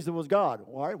said Jesus was God.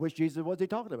 All right, which Jesus was he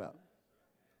talking about?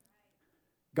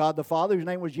 God the Father, whose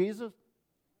name was Jesus?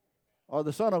 Or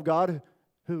the Son of God,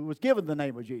 who was given the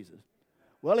name of Jesus?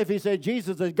 Well, if he said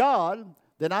Jesus is God,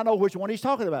 then I know which one he's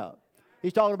talking about.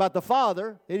 He's talking about the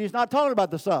Father, and he's not talking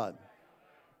about the Son.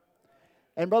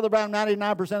 And Brother Brown,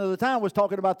 99% of the time, was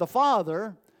talking about the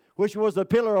Father, which was the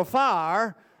pillar of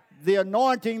fire, the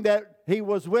anointing that he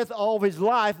was with all of his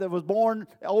life that was born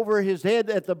over his head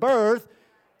at the birth.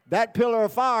 That pillar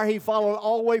of fire, he followed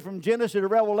all the way from Genesis to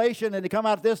Revelation, and to come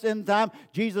out at this end time,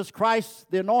 Jesus Christ,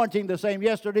 the anointing, the same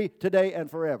yesterday, today, and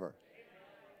forever.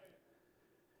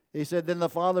 He said, then the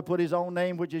Father put his own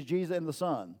name, which is Jesus, in the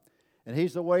Son. And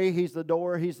he's the way, he's the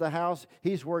door, he's the house.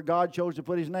 He's where God chose to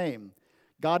put his name.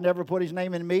 God never put his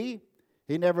name in me.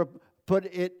 He never put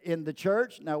it in the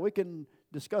church. Now, we can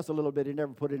discuss a little bit. He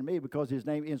never put it in me because his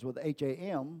name ends with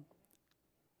H-A-M.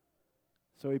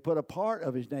 So he put a part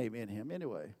of his name in him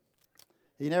anyway.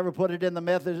 He never put it in the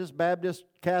Methodist, Baptist,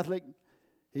 Catholic.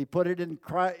 He put it in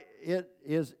Christ. It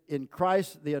is in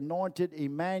Christ, the anointed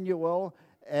Emmanuel,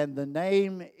 and the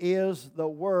name is the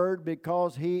Word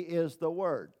because he is the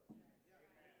Word.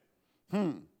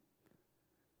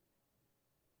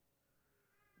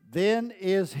 Then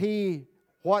is he,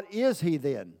 what is he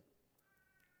then?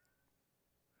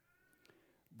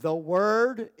 The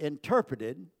Word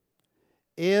interpreted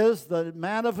is the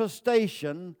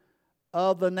manifestation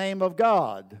of the name of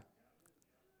God.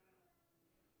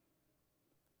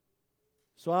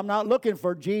 So I'm not looking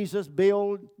for Jesus,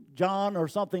 Bill, John, or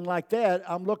something like that.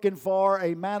 I'm looking for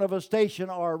a manifestation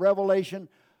or a revelation,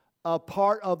 a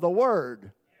part of the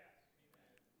Word.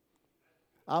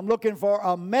 I'm looking for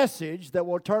a message that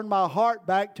will turn my heart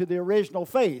back to the original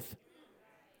faith.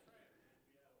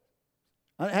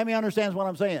 How many understands what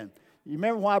I'm saying? You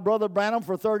remember why Brother Branham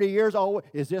for 30 years, oh,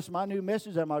 is this my new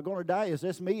message? Am I going to die? Is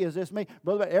this me? Is this me?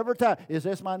 Brother, every time, is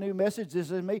this my new message? This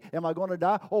is me? Am I going to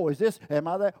die? Oh, is this? Am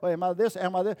I that? Oh, am I this?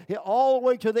 Am I this? All the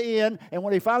way to the end. And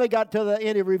when he finally got to the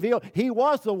end, he revealed he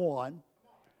was the one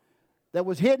that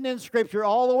was hidden in Scripture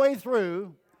all the way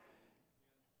through.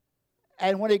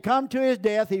 And when he come to his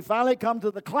death, he finally come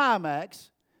to the climax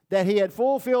that he had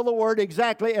fulfilled the word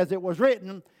exactly as it was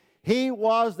written. He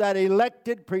was that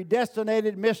elected,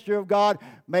 predestinated mystery of God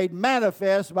made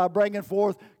manifest by bringing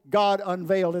forth God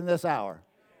unveiled in this hour.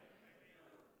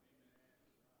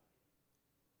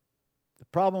 The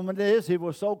problem is he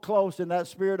was so close in that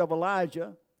spirit of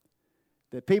Elijah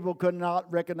that people could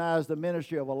not recognize the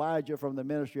ministry of Elijah from the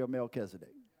ministry of Melchizedek.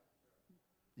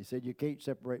 He said, you can't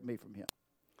separate me from him.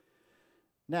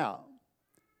 Now,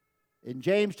 in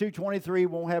James 2:23,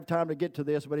 won't have time to get to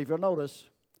this, but if you'll notice,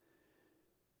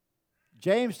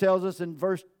 James tells us in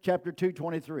chapter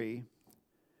 2:23,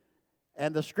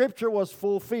 and the scripture was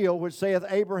fulfilled, which saith,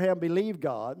 Abraham believed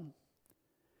God,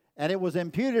 and it was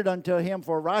imputed unto him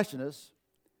for righteousness,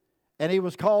 and he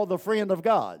was called the friend of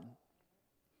God.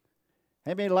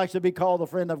 How many likes to be called the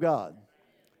friend of God?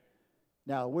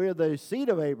 Now, we're the seed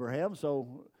of Abraham,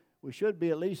 so we should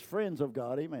be at least friends of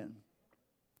God. Amen.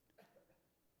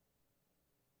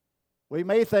 We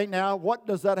may think now, what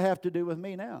does that have to do with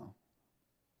me now?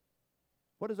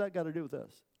 What does that got to do with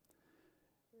us?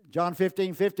 John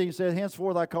 15:15 says,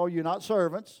 henceforth I call you not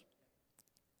servants,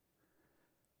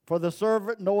 for the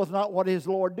servant knoweth not what his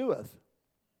Lord doeth.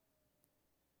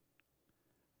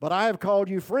 But I have called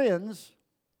you friends,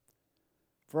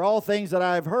 for all things that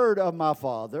I have heard of my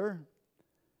Father,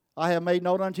 I have made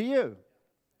known unto you.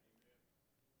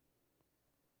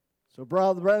 So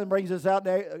Brother Branham brings us out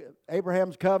to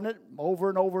Abraham's covenant over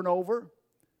and over and over.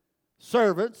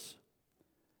 Servants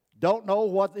don't know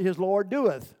what his Lord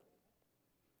doeth.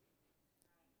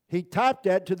 He typed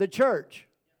that to the church.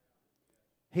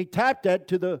 He typed that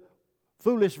to the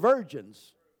foolish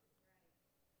virgins.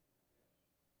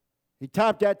 He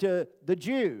typed that to the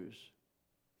Jews.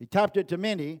 He typed it to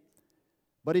many.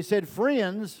 But he said,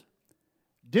 friends,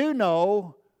 do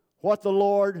know what the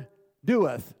Lord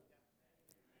doeth.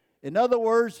 In other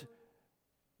words,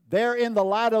 they're in the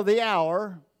light of the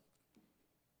hour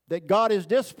that God is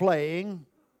displaying.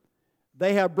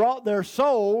 They have brought their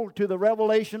soul to the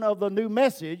revelation of the new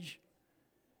message,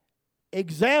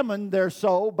 examined their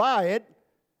soul by it,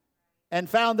 and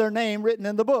found their name written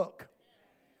in the book.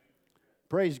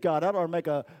 Praise God. That ought to make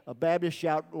a Baptist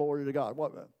shout, glory to God.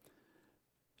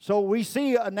 So we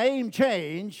see a name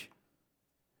change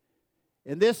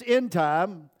in this end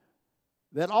time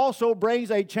that also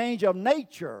brings a change of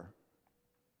nature.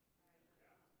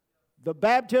 The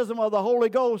baptism of the Holy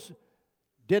Ghost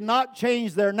did not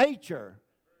change their nature.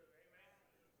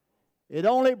 It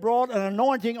only brought an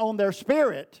anointing on their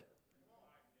spirit.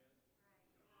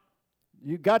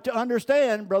 You got to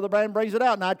understand, Brother Branham brings it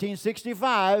out,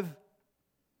 1965.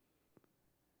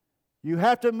 You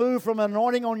have to move from an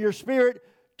anointing on your spirit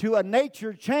to a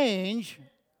nature change,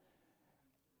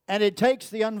 and it takes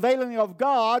the unveiling of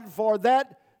God for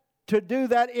that to do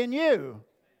that in you.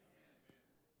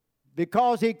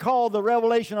 Because he called the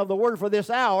revelation of the word for this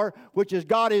hour, which is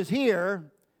God is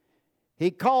here,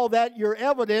 he called that your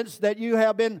evidence that you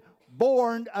have been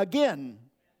born again.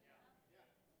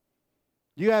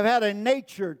 You have had a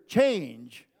nature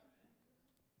change.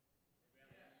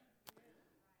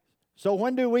 So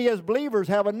when do we as believers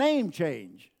have a name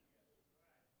change?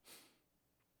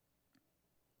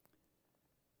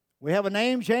 We have a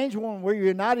name change when we're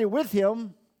united with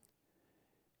him.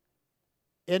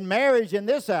 In marriage in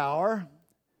this hour,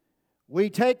 we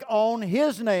take on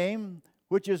his name,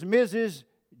 which is Mrs.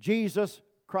 Jesus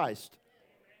Christ.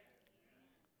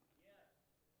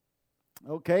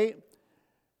 Okay.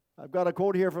 I've got a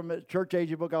quote here from a church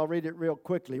age book. I'll read it real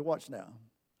quickly. Watch now.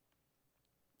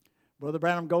 Brother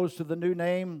Branham goes to the new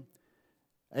name.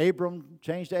 Abram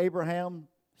changed to Abraham.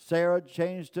 Sarah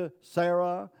changed to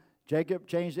Sarah. Jacob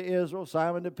changed to Israel.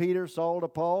 Simon to Peter. Saul to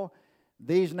Paul.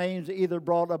 These names either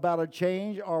brought about a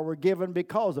change or were given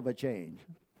because of a change.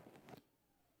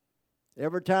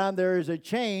 Every time there is a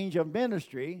change of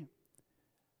ministry,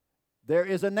 there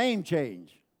is a name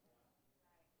change.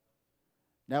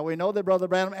 Now we know that Brother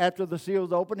Branham, after the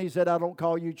seals opened, he said, I don't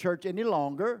call you church any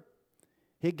longer.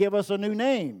 He gave us a new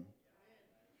name.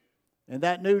 And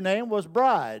that new name was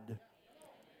bride.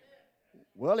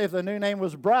 Well, if the new name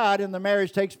was bride and the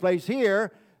marriage takes place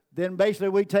here, then basically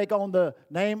we take on the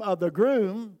name of the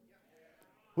groom,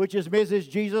 which is Mrs.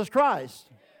 Jesus Christ.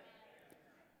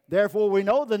 Therefore, we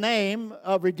know the name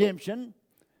of redemption.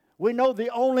 We know the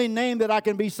only name that I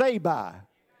can be saved by.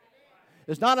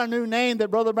 It's not a new name that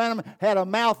Brother Branham had a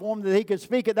mouth on that he could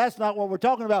speak it. That's not what we're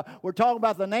talking about. We're talking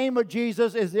about the name of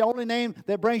Jesus is the only name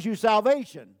that brings you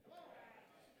salvation.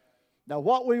 Now,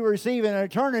 what we receive in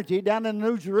eternity down in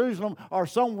New Jerusalem or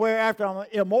somewhere after I'm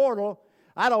immortal,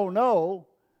 I don't know.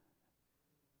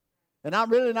 And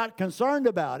I'm really not concerned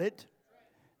about it,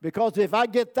 because if I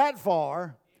get that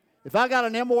far, if I got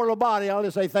an immortal body, I'll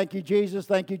just say, thank you, Jesus,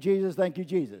 thank you, Jesus, thank you,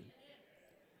 Jesus.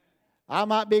 I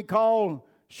might be called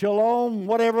Shalom,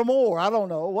 whatever more. I don't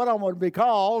know what I'm going to be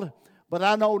called, but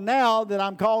I know now that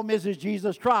I'm called Mrs.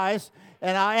 Jesus Christ,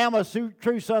 and I am a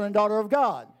true son and daughter of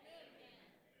God.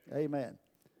 Amen.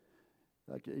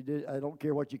 I don't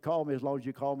care what you call me as long as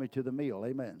you call me to the meal.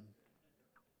 Amen.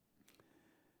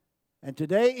 And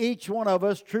today, each one of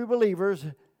us, true believers,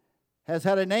 has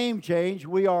had a name change.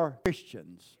 We are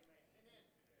Christians.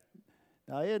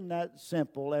 Now, isn't that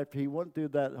simple? After he went through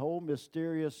that whole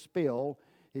mysterious spill,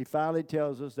 he finally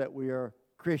tells us that we are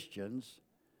Christians,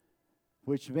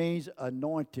 which means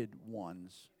anointed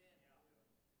ones.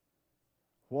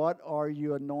 What are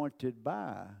you anointed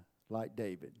by, like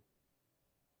David?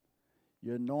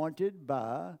 You're anointed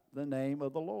by the name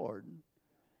of the Lord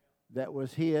that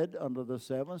was hid under the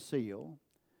seventh seal,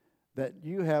 that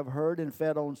you have heard and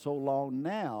fed on so long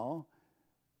now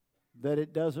that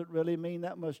it doesn't really mean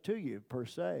that much to you per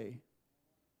se.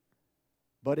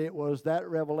 But it was that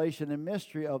revelation and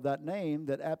mystery of that name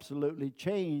that absolutely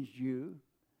changed you,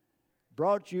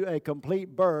 brought you a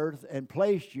complete birth, and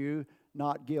placed you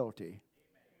not guilty.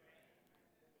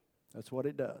 That's what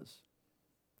it does.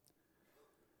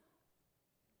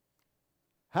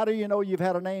 How do you know you've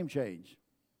had a name change?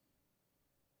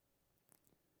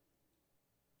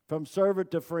 From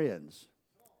servant to friends.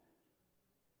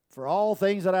 For all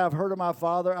things that I have heard of my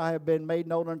Father, I have been made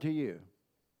known unto you.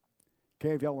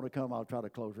 Okay, if y'all want to come, I'll try to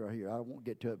close right here. I won't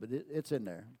get to it, but it's in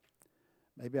there.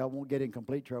 Maybe I won't get in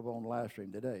complete trouble on the live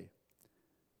stream today.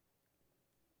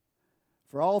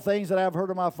 For all things that I have heard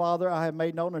of my Father, I have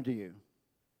made known unto you.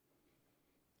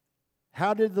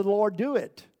 How did the Lord do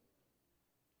it?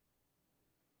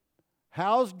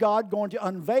 How's God going to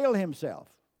unveil himself?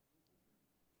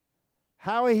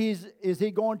 How is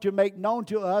he going to make known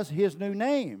to us his new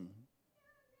name?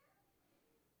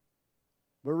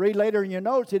 But read later in your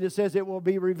notes, it says it will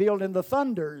be revealed in the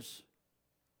thunders.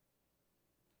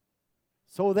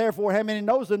 So therefore, how many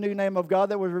knows the new name of God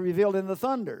that was revealed in the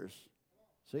thunders?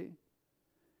 See?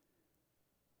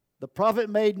 The prophet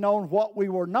made known what we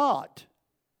were not.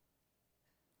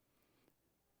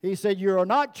 He said, you are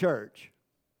not church.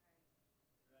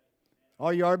 Oh,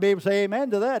 you ought to be able to say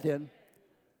amen to that then.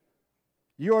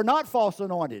 You are not false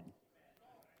anointed.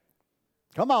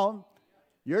 Come on.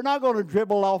 You're not going to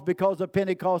dribble off because of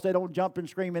Pentecost. They don't jump and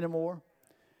scream anymore.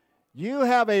 You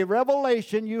have a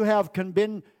revelation. You have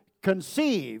been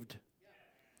conceived.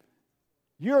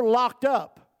 You're locked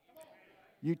up.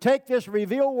 You take this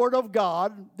revealed word of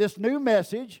God, this new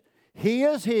message. He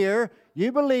is here.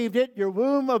 You believed it. Your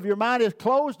womb of your mind is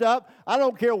closed up. I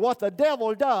don't care what the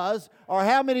devil does or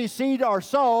how many seeds are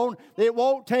sown. It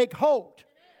won't take hold.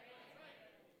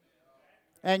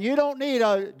 And you don't need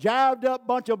a jived up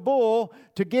bunch of bull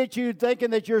to get you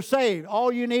thinking that you're saved.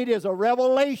 All you need is a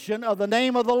revelation of the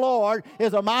name of the Lord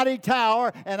is a mighty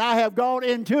tower, and I have gone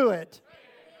into it.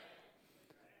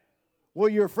 Will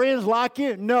your friends like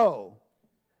you? No.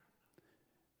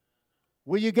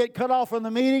 Will you get cut off from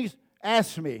the meetings?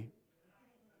 Ask me.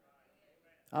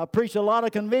 I preached a lot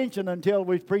of convention until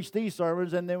we preached these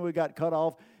sermons, and then we got cut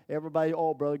off. Everybody,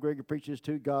 oh, Brother Grigory preaches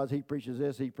two gods. He preaches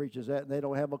this, he preaches that, and they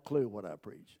don't have a clue what I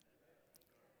preach.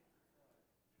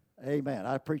 Amen.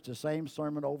 I preach the same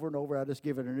sermon over and over. I just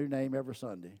give it a new name every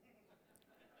Sunday.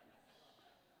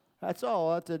 That's all.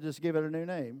 I have to just give it a new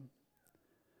name.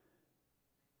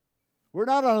 We're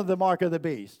not under the mark of the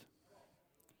beast.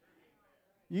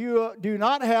 You do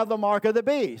not have the mark of the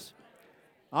beast.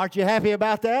 Aren't you happy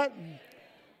about that?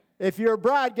 If you're a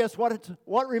bride, guess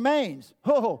what remains?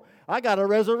 Oh, I got a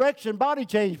resurrection body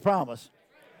change promise.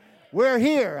 We're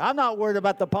here. I'm not worried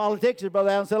about the politics, as Brother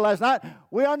Allen said last night.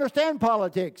 We understand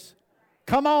politics.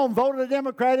 Come on, vote a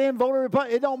Democrat in, vote a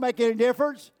Republican. It don't make any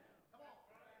difference.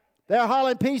 They're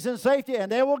hollering peace and safety,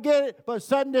 and they will get it, but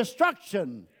sudden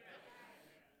destruction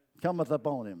cometh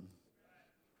upon him.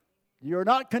 You're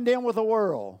not condemned with the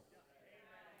world.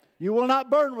 You will not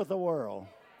burn with the world.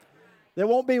 There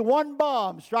won't be one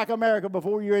bomb strike America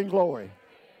before you're in glory.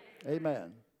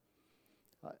 Amen.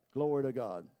 Glory to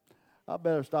God. I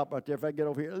better stop right there. If I get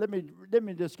over here, let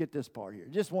me just get this part here.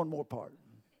 Just one more part.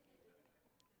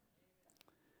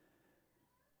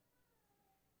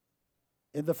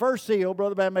 In the first seal,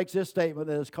 Brother Branham makes this statement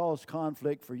that has caused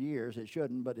conflict for years. It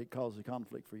shouldn't, but it causes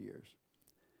conflict for years.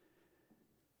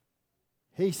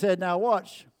 He said, now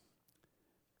watch.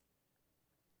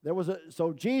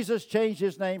 So Jesus changed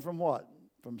his name from what?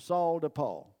 From Saul to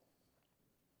Paul.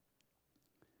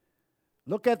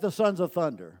 Look at the sons of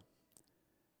thunder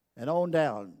and on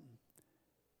down.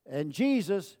 And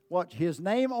Jesus, what? His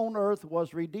name on earth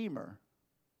was Redeemer.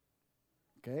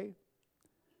 Okay?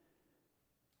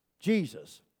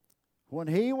 Jesus. When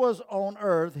he was on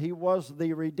earth, he was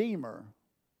the Redeemer.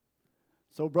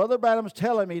 So Brother Branham's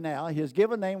telling me now, his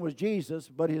given name was Jesus,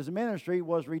 but his ministry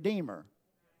was Redeemer.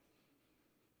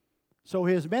 So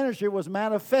his ministry was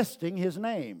manifesting his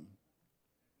name.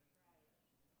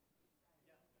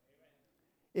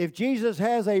 If Jesus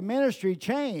has a ministry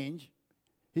change,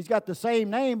 he's got the same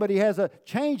name, but he has a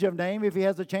change of name if he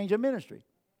has a change of ministry.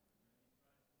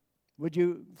 Would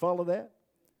you follow that?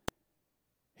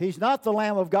 He's not the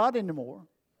Lamb of God anymore.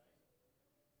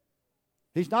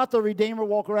 He's not the Redeemer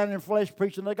walking around in flesh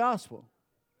preaching the gospel.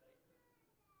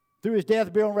 Through his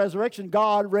death, burial, and resurrection,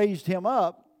 God raised him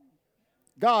up.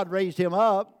 God raised him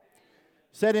up,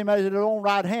 set him at his own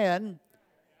right hand,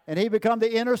 and he became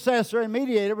the intercessor and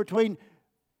mediator between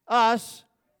us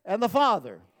and the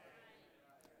Father.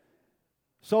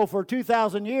 So for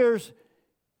 2,000 years,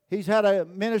 he's had a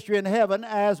ministry in heaven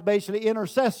as basically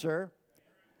intercessor,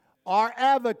 our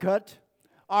advocate,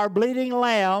 our bleeding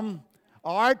lamb,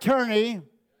 our attorney,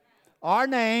 our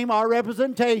name, our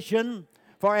representation.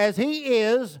 For as he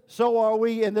is, so are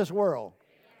we in this world.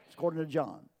 According to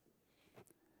John.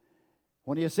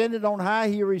 When he ascended on high,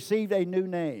 he received a new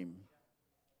name.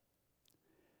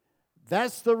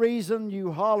 That's the reason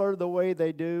you holler the way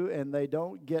they do and they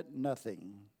don't get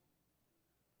nothing.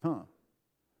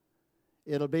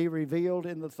 It'll be revealed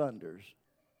in the thunders.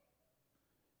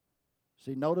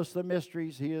 See, notice the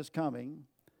mysteries. He is coming.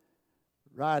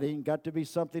 Writing, got to be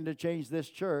something to change this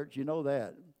church. You know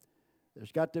that.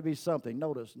 There's got to be something.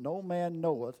 Notice, no man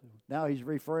knoweth. Now he's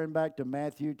referring back to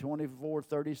Matthew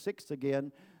 24:36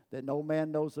 again, that no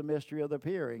man knows the mystery of the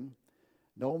appearing.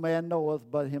 No man knoweth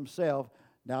but himself.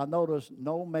 Now notice,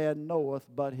 no man knoweth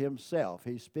but himself.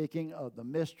 He's speaking of the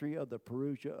mystery of the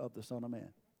parousia of the Son of Man.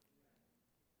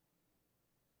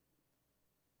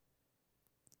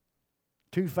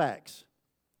 Two facts,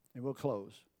 and we'll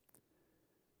close.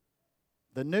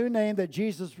 The new name that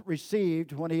Jesus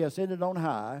received when he ascended on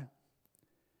high,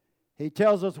 he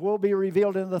tells us will be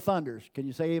revealed in the thunders. Can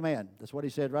you say amen? That's what he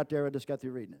said right there. I just got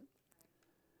through reading it.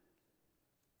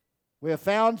 We have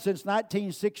found since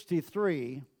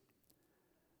 1963,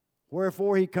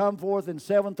 wherefore he come forth in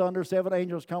seven thunders, seven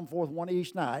angels come forth one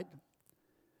each night,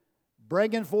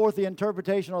 bringing forth the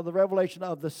interpretation of the revelation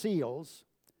of the seals.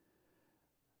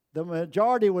 The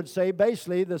majority would say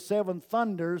basically the seven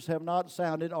thunders have not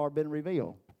sounded or been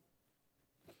revealed.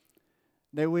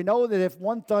 Now we know that if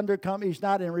one thunder come each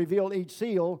night and reveal each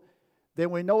seal, then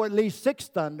we know at least six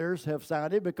thunders have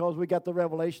sounded because we got the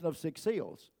revelation of six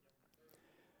seals.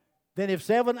 Then if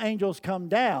seven angels come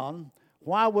down,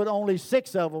 why would only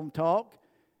six of them talk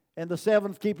and the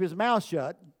seventh keep his mouth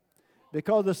shut?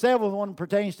 Because the seventh one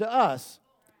pertains to us.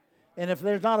 And if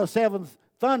there's not a seventh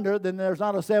thunder, then there's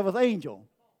not a seventh angel.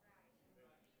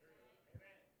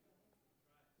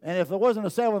 And if there wasn't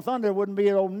a seventh thunder, it wouldn't be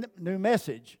a new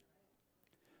message.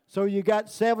 So you got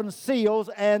seven seals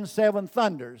and seven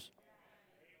thunders.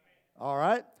 All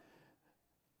right?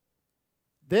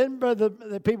 Then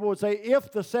the people would say,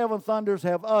 if the seven thunders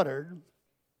have uttered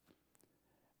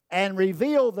and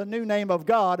revealed the new name of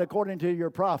God according to your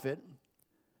prophet,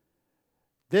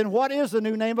 then what is the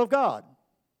new name of God?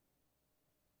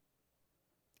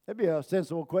 That'd be a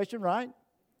sensible question, right?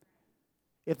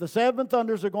 If the seven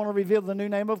thunders are going to reveal the new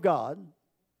name of God,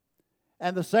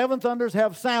 and the seven thunders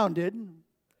have sounded,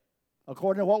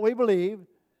 according to what we believe,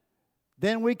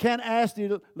 then we can ask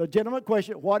the legitimate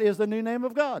question, what is the new name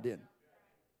of God then?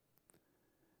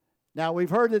 Now, we've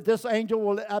heard that this angel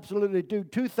will absolutely do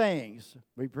two things.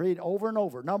 We read over and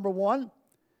over. Number one,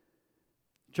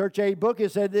 Church Aid book,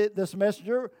 it said that this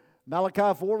messenger,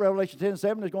 Malachi 4, Revelation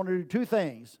 10:7, is going to do two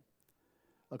things.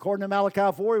 According to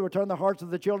Malachi 4, he will turn the hearts of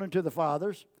the children to the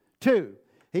fathers. 2,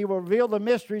 he will reveal the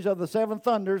mysteries of the seven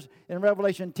thunders in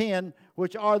Revelation 10,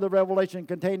 which are the revelation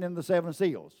contained in the seven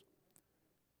seals.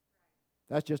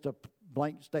 That's just a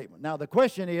blank statement. Now, the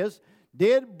question is,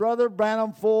 did Brother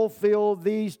Branham fulfill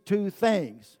these two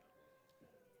things?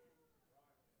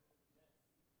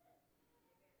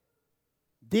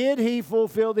 Did he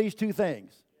fulfill these two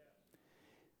things?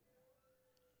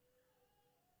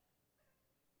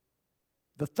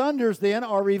 The thunders then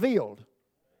are revealed.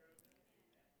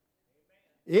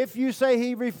 If you say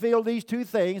he revealed these two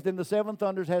things, then the seven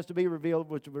thunders has to be revealed,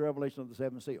 which is the revelation of the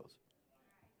seven seals.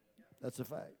 That's a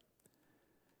fact.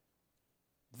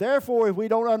 Therefore, if we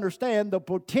don't understand, the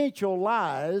potential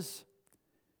lies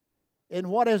in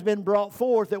what has been brought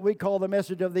forth that we call the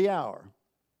message of the hour.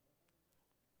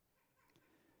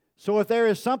 So if there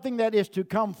is something that is to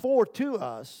come forth to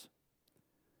us,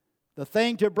 the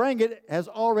thing to bring it has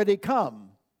already come.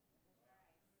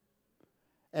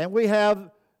 And we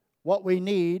have what we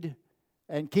need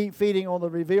and keep feeding on the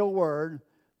revealed word.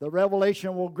 The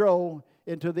revelation will grow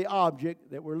into the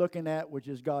object that we're looking at, which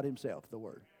is God himself, the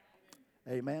word.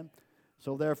 Amen.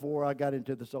 So therefore, I got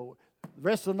into the soul. The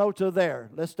rest of the notes are there.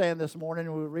 Let's stand this morning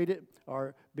and we'll read it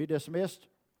or be dismissed.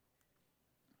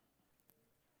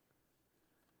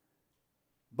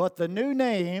 But the new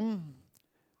name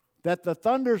that the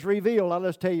thunders revealed, I'll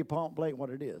just tell you point blank what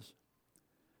it is.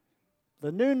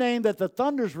 The new name that the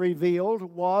thunders revealed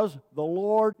was the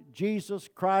Lord Jesus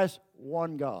Christ,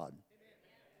 one God.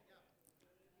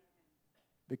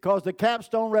 Because the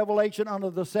capstone revelation under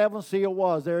the seventh seal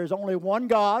was, there is only one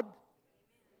God,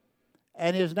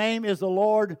 and his name is the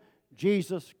Lord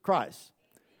Jesus Christ.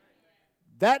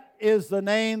 That is the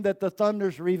name that the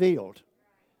thunders revealed.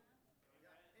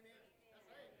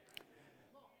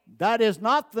 That is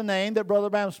not the name that Brother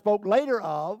Branham spoke later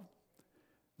of,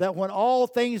 that when all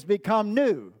things become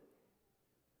new,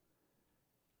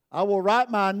 I will write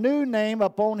my new name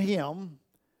upon him.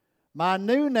 My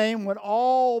new name, when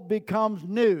all becomes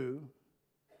new,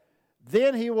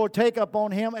 then he will take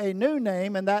upon him a new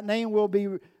name, and that name will be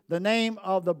the name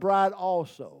of the bride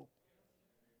also.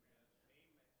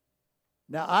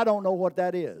 Now, I don't know what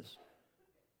that is.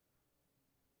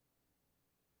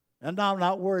 And I'm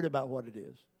not worried about what it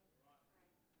is.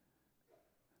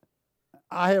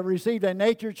 I have received a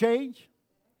nature change.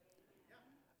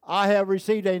 I have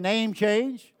received a name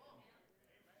change.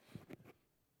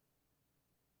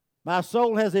 My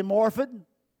soul has immorphed.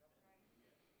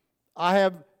 I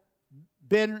have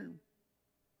been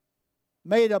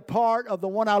made a part of the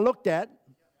one I looked at.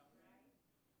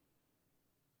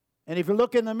 And if you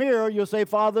look in the mirror, you'll say,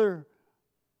 Father,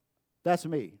 that's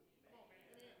me.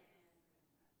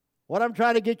 What I'm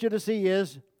trying to get you to see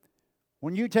is,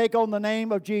 when you take on the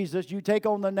name of Jesus, you take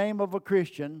on the name of a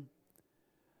Christian,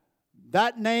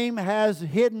 that name has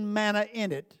hidden manna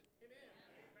in it,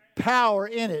 power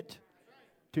in it,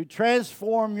 to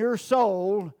transform your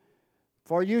soul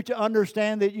for you to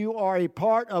understand that you are a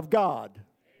part of God.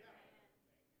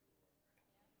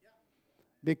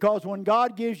 Because when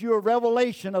God gives you a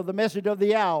revelation of the message of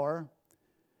the hour,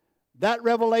 that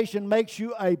revelation makes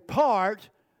you a part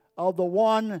of the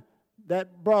one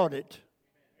that brought it.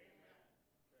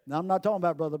 Now, I'm not talking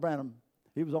about Brother Branham.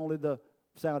 He was only the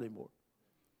sounding board.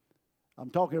 I'm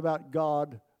talking about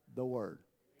God, the Word.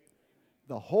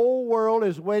 The whole world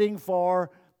is waiting for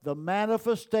the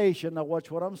manifestation, now watch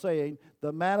what I'm saying,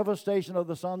 the manifestation of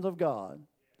the sons of God.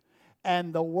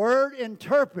 And the Word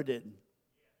interpreted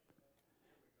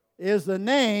is the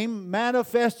name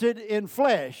manifested in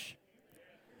flesh.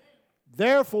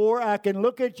 Therefore, I can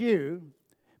look at you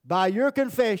by your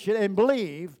confession and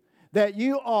believe that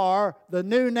you are the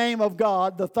new name of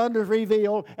God, the thunders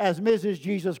revealed as Mrs.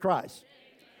 Jesus Christ.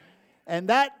 And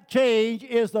that change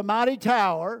is the mighty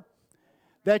tower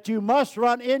that you must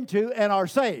run into and are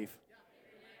safe.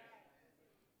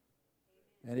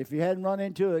 And if you hadn't run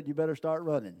into it, you better start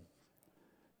running.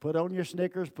 Put on your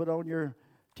sneakers, put on your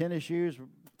tennis shoes,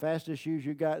 fastest shoes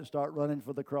you got, and start running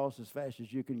for the cross as fast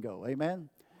as you can go. Amen?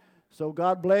 So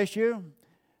God bless you.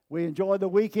 We enjoyed the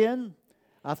weekend.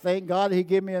 I thank God He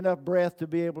gave me enough breath to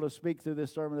be able to speak through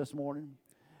this sermon this morning.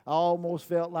 I almost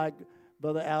felt like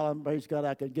Brother Allen, praise God,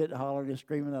 I could get hollering and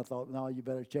screaming. I thought, no, you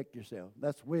better check yourself.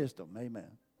 That's wisdom. Amen.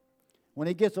 When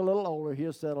he gets a little older,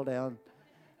 he'll settle down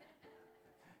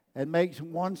and makes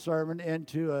one sermon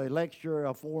into a lecture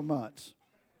of 4 months.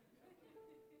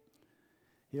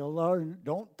 He'll learn,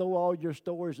 don't throw all your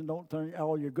stories and don't turn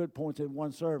all your good points in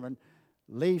one sermon.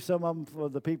 Leave some of them for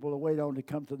the people to wait on to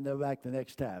come to them back the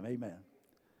next time. Amen.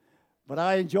 But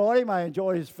I enjoy him. I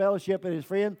enjoy his fellowship and his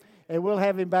friend. And we'll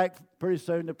have him back pretty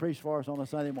soon to preach for us on a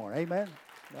Sunday morning. Amen.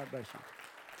 God bless you.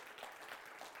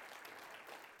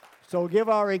 So give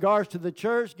our regards to the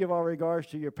church. Give our regards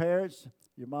to your parents,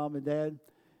 your mom and dad,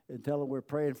 and tell them we're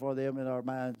praying for them in our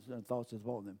minds and thoughts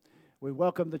upon them. We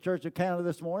welcome the Church of Canada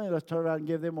this morning. Let's turn around and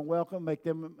give them a welcome, make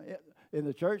them in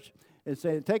the church, and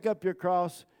say, take up your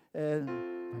cross and,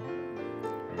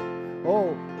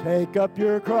 oh, take up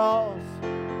your cross.